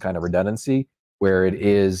 west kind of redundancy, where it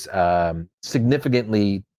is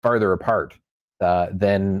significantly farther apart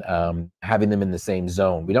than having them in the same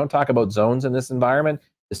zone. We don't talk about zones in this environment.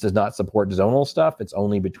 This does not support zonal stuff. It's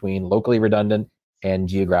only between locally redundant and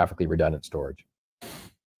geographically redundant storage.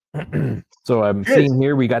 So I'm seeing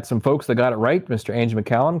here we got some folks that got it right. Mr. Andrew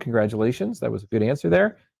McCallum, congratulations. That was a good answer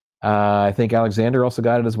there. I think Alexander also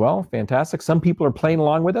got it as well. Fantastic. Some people are playing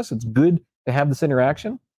along with us. It's good to have this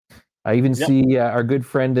interaction. I even see our good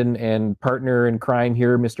friend and partner in crime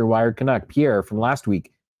here, Mr. Wired Canuck, Pierre, from last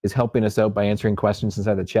week, is helping us out by answering questions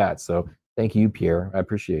inside the chat. So thank you, Pierre. I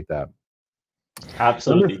appreciate that.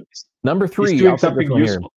 Absolutely. Number 3, doing something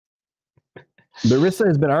useful. Larissa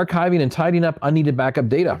has been archiving and tidying up unneeded backup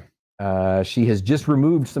data. She has just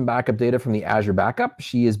removed some backup data from the Azure Backup.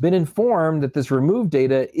 She has been informed that this removed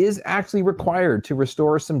data is actually required to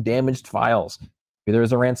restore some damaged files. Maybe there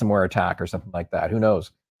was a ransomware attack or something like that. Who knows?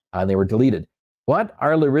 And they were deleted. What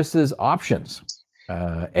are Larissa's options?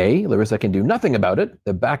 A, Larissa can do nothing about it.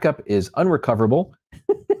 The backup is unrecoverable.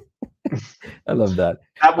 I love that.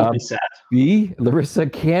 That would be sad. B, Larissa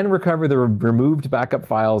can recover the removed backup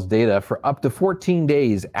files data for up to 14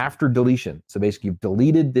 days after deletion. So basically, you've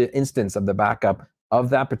deleted the instance of the backup of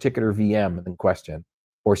that particular VM in question.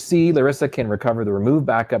 Or C, Larissa can recover the removed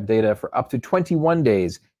backup data for up to 21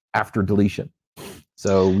 days after deletion.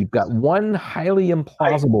 So we've got one highly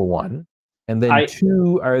implausible one, and then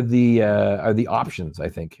 2 are the options, I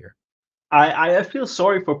think, here. I feel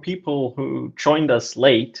sorry for people who joined us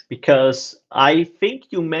late, because I think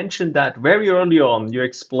you mentioned that very early on. You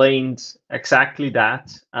explained exactly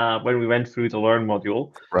that when we went through the Learn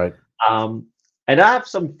module. Right. And I have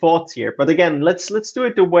some thoughts here, but again, let's do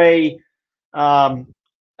it the way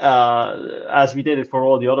as we did it for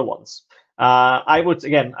all the other ones. I would,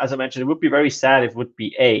 again, as I mentioned, it would be very sad if it would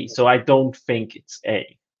be A. So I don't think it's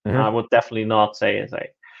A. I would definitely not say it's A.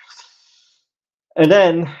 And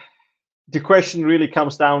then the question really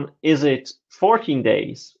comes down, is it 14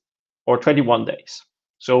 days, or 21 days.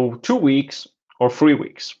 So 2 weeks or 3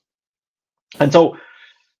 weeks. And so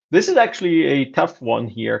this is actually a tough one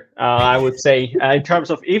here, I would say, in terms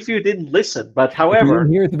of if you didn't listen. But however, if you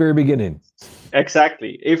didn't hear at the very beginning.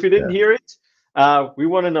 Exactly. If you didn't hear it, we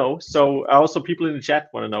want to know. So also people in the chat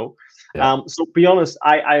want to know. So be honest,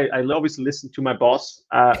 I obviously listen to my boss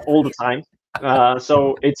all the time.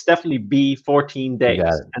 So it's definitely B, 14 days.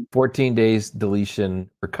 And 14 days deletion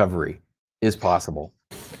recovery is possible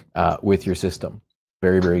with your system.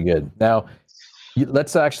 Very, very good. Now,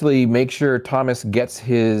 let's actually make sure Thomas gets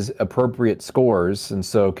his appropriate scores. And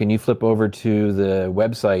so can you flip over to the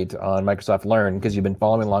website on Microsoft Learn, because you've been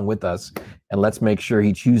following along with us, and let's make sure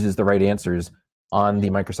he chooses the right answers on the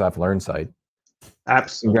Microsoft Learn site.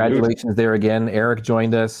 Absolutely. Congratulations there again. Eric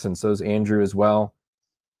joined us, and so is Andrew as well.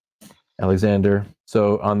 Alexander.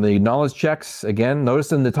 So on the knowledge checks, again,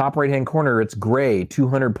 notice in the top right-hand corner, it's gray,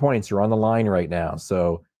 200 points. You're on the line right now.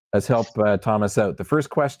 So let's help Thomas out. The first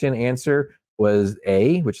question answer was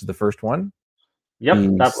A, which is the first one. Yep.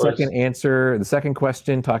 The second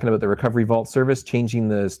question, talking about the Recovery Vault service, changing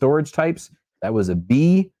the storage types, that was a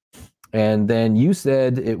B. And then you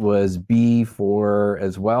said it was B for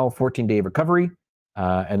as well, 14-day recovery,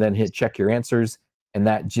 and then hit check your answers, and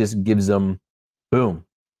that just gives them, boom,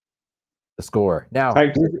 the score. Now,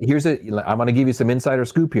 I'm going to give you some insider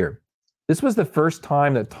scoop here. This was the first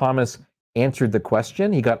time that Thomas answered the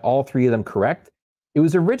question. He got all 3 of them correct. It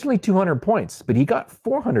was originally 200 points, but he got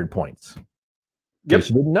 400 points. Yep.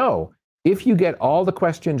 You didn't know. If you get all the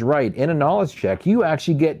questions right in a knowledge check, you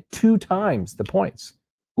actually get 2 times the points.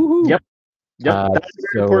 Woohoo! Yep. That's a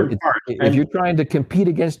very important part. If you're trying to compete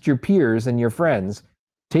against your peers and your friends,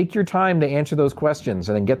 take your time to answer those questions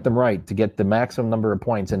and then get them right to get the maximum number of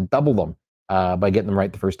points, and double them by getting them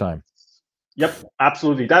right the first time. Yep,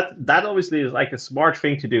 absolutely. That obviously is like a smart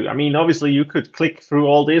thing to do. I mean, obviously you could click through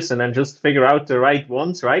all this and then just figure out the right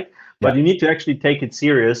ones, right? But you need to actually take it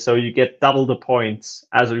serious, so you get double the points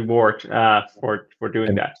as a reward for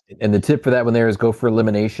doing that. And the tip for that one there is go for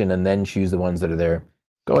elimination and then choose the ones that are there.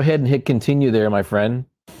 Go ahead and hit continue there, my friend.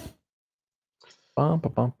 And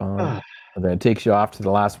then it takes you off to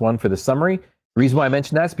the last one for the summary. The reason why I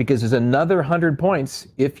mentioned that is because there's another 100 points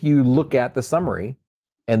if you look at the summary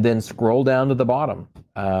and then scroll down to the bottom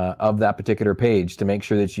of that particular page to make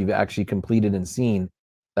sure that you've actually completed and seen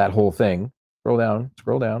that whole thing. Scroll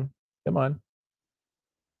down. Come on.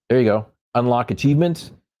 There you go. Unlock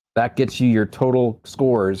achievement. That gets you your total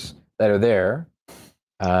scores that are there.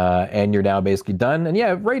 And you're now basically done. And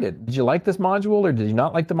yeah, rate it. Did you like this module or did you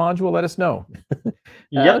not like the module? Let us know.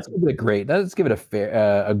 Let's give it a great. Let's give it a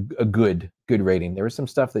fair, a good rating. There was some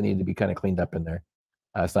stuff that needed to be kind of cleaned up in there.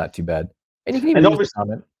 It's not too bad. And you can even use a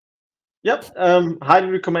comment. Yep, highly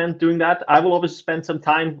recommend doing that. I will obviously spend some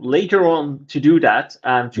time later on to do that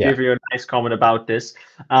and to give you a nice comment about this.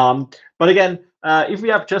 But again, if we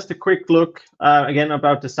have just a quick look again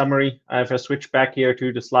about the summary, if I switch back here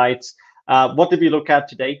to the slides, what did we look at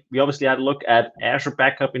today? We obviously had a look at Azure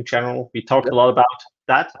Backup in general. We talked a lot about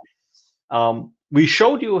that. We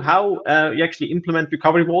showed you how you actually implement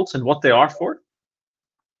recovery vaults and what they are for.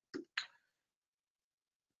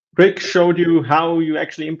 Rick showed you how you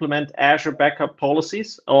actually implement Azure Backup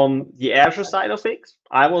policies on the Azure side of things.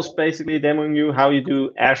 I was basically demoing you how you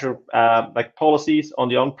do Azure policies on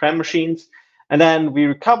the on-prem machines. And then we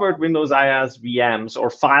recovered Windows IaaS VMs or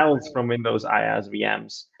files from Windows IaaS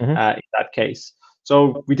VMs in that case.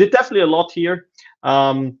 So we did definitely a lot here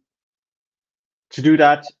to do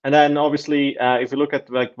that. And then obviously, if you look at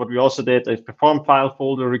what we also did, is perform file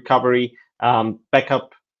folder recovery,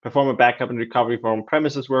 perform a backup and recovery for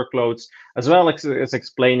on-premises workloads, as well as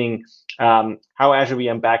explaining how Azure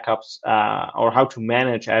VM backups or how to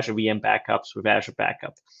manage Azure VM backups with Azure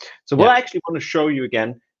Backup. So what I actually want to show you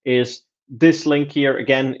again is this link here.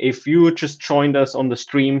 Again, if you just joined us on the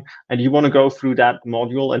stream and you want to go through that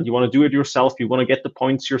module and you want to do it yourself, you want to get the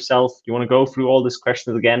points yourself, you want to go through all these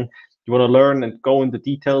questions again, you want to learn and go into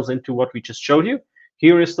details into what we just showed you,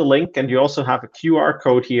 here is the link. And you also have a QR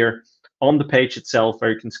code here on the page itself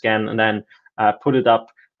where you can scan and then put it up.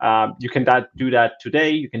 You can do that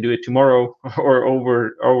today, you can do it tomorrow, or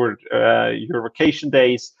over your vacation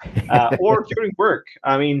days, or during work.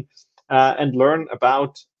 I mean, and learn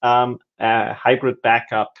about hybrid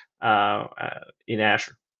backup in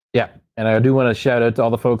Azure. Yeah, and I do want to shout out to all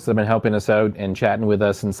the folks that have been helping us out and chatting with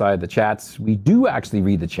us inside the chats. We do actually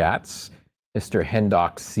read the chats. Mr.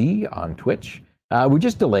 Hendock C on Twitch. We're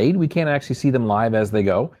just delayed. We can't actually see them live as they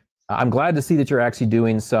go. I'm glad to see that you're actually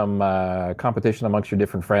doing some competition amongst your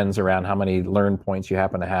different friends around how many Learn points you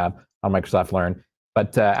happen to have on Microsoft Learn.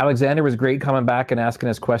 But Alexander was great coming back and asking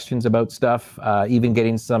us questions about stuff, even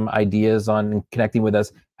getting some ideas on connecting with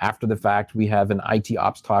us after the fact. We have an IT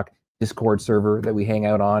Ops Talk Discord server that we hang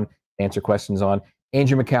out on, answer questions on.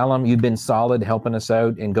 Andrew McCallum, you've been solid helping us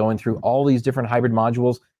out and going through all these different hybrid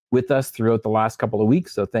modules with us throughout the last couple of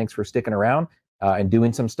weeks. So thanks for sticking around and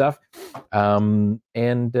doing some stuff. For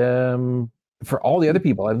all the other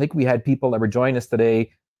people, I think we had people that were joining us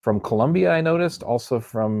today from Colombia, I noticed, also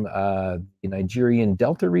from the Nigerian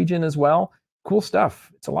Delta region as well. Cool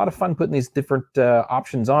stuff. It's a lot of fun putting these different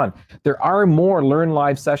options on. There are more Learn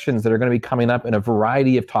Live sessions that are going to be coming up in a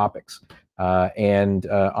variety of topics.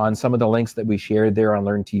 On some of the links that we shared there on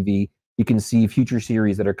Learn TV, you can see future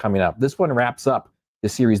series that are coming up. This one wraps up the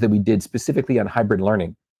series that we did specifically on hybrid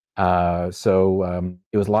learning. It was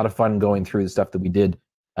a lot of fun going through the stuff that we did.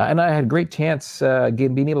 And I had a great chance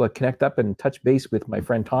being able to connect up and touch base with my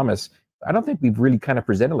friend Thomas. I don't think we've really kind of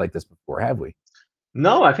presented like this before, have we?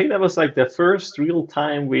 No, I think that was like the first real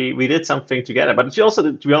time we did something together. But she also,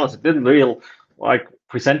 to be honest, it didn't real like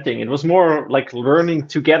presenting. It was more like learning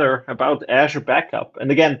together about Azure Backup. And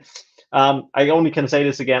again, I only can say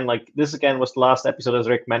this again, like this again was the last episode, as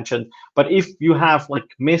Rick mentioned. But if you have like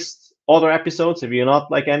missed other episodes, if you're not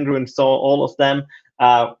like Andrew and saw all of them,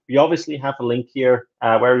 we obviously have a link here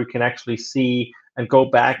where you can actually see and go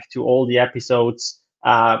back to all the episodes.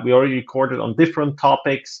 We already recorded on different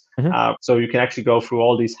topics, so you can actually go through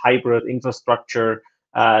all these hybrid infrastructure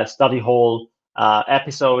study hall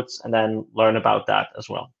episodes and then learn about that as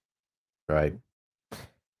well. Right.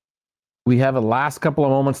 We have a last couple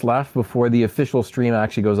of moments left before the official stream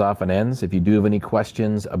actually goes off and ends. If you do have any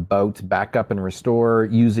questions about backup and restore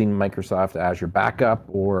using Microsoft Azure Backup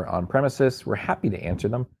or on premises, we're happy to answer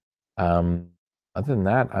them. Other than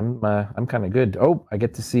that, I'm kind of good. Oh, I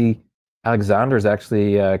get to see Alexander is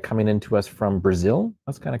actually coming into us from Brazil.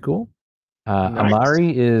 That's kind of cool. Nice.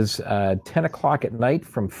 Amari is 10 o'clock at night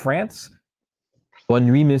from France. Bonne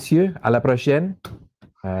nuit, monsieur. À la prochaine.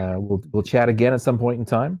 We'll chat again at some point in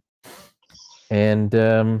time. And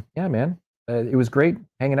yeah, man, it was great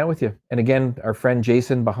hanging out with you. And again, our friend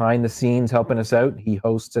Jason behind the scenes helping us out. He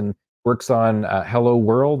hosts and works on Hello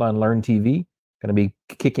World on Learn TV. Going to be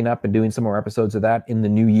kicking up and doing some more episodes of that in the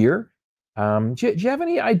new year. Do you have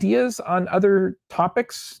any ideas on other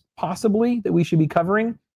topics possibly that we should be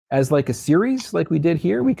covering as like a series like we did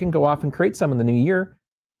here? We can go off and create some in the new year.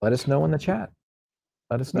 Let us know in the chat.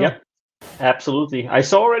 Let us know. Yep. Absolutely. I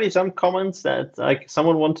saw already some comments that like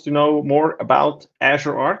someone wanted to know more about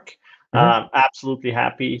Azure Arc. Absolutely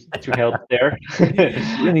happy to help there.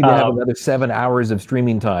 We need to have another 7 hours of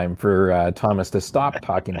streaming time for Thomas to stop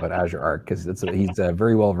talking about Azure Arc because he's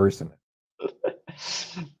very well versed in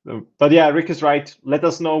it. But yeah, Rick is right. Let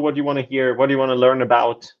us know what you want to hear, what you want to learn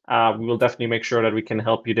about. We will definitely make sure that we can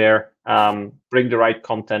help you there, bring the right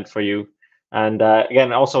content for you. And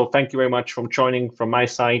again, also thank you very much for joining from my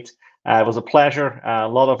side. It was a pleasure, a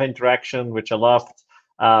lot of interaction, which I loved.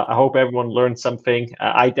 I hope everyone learned something.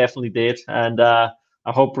 I definitely did, and I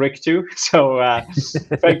hope Rick too. So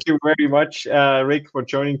thank you very much, Rick, for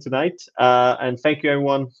joining tonight. And thank you,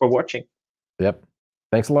 everyone, for watching. Yep.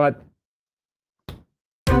 Thanks a lot.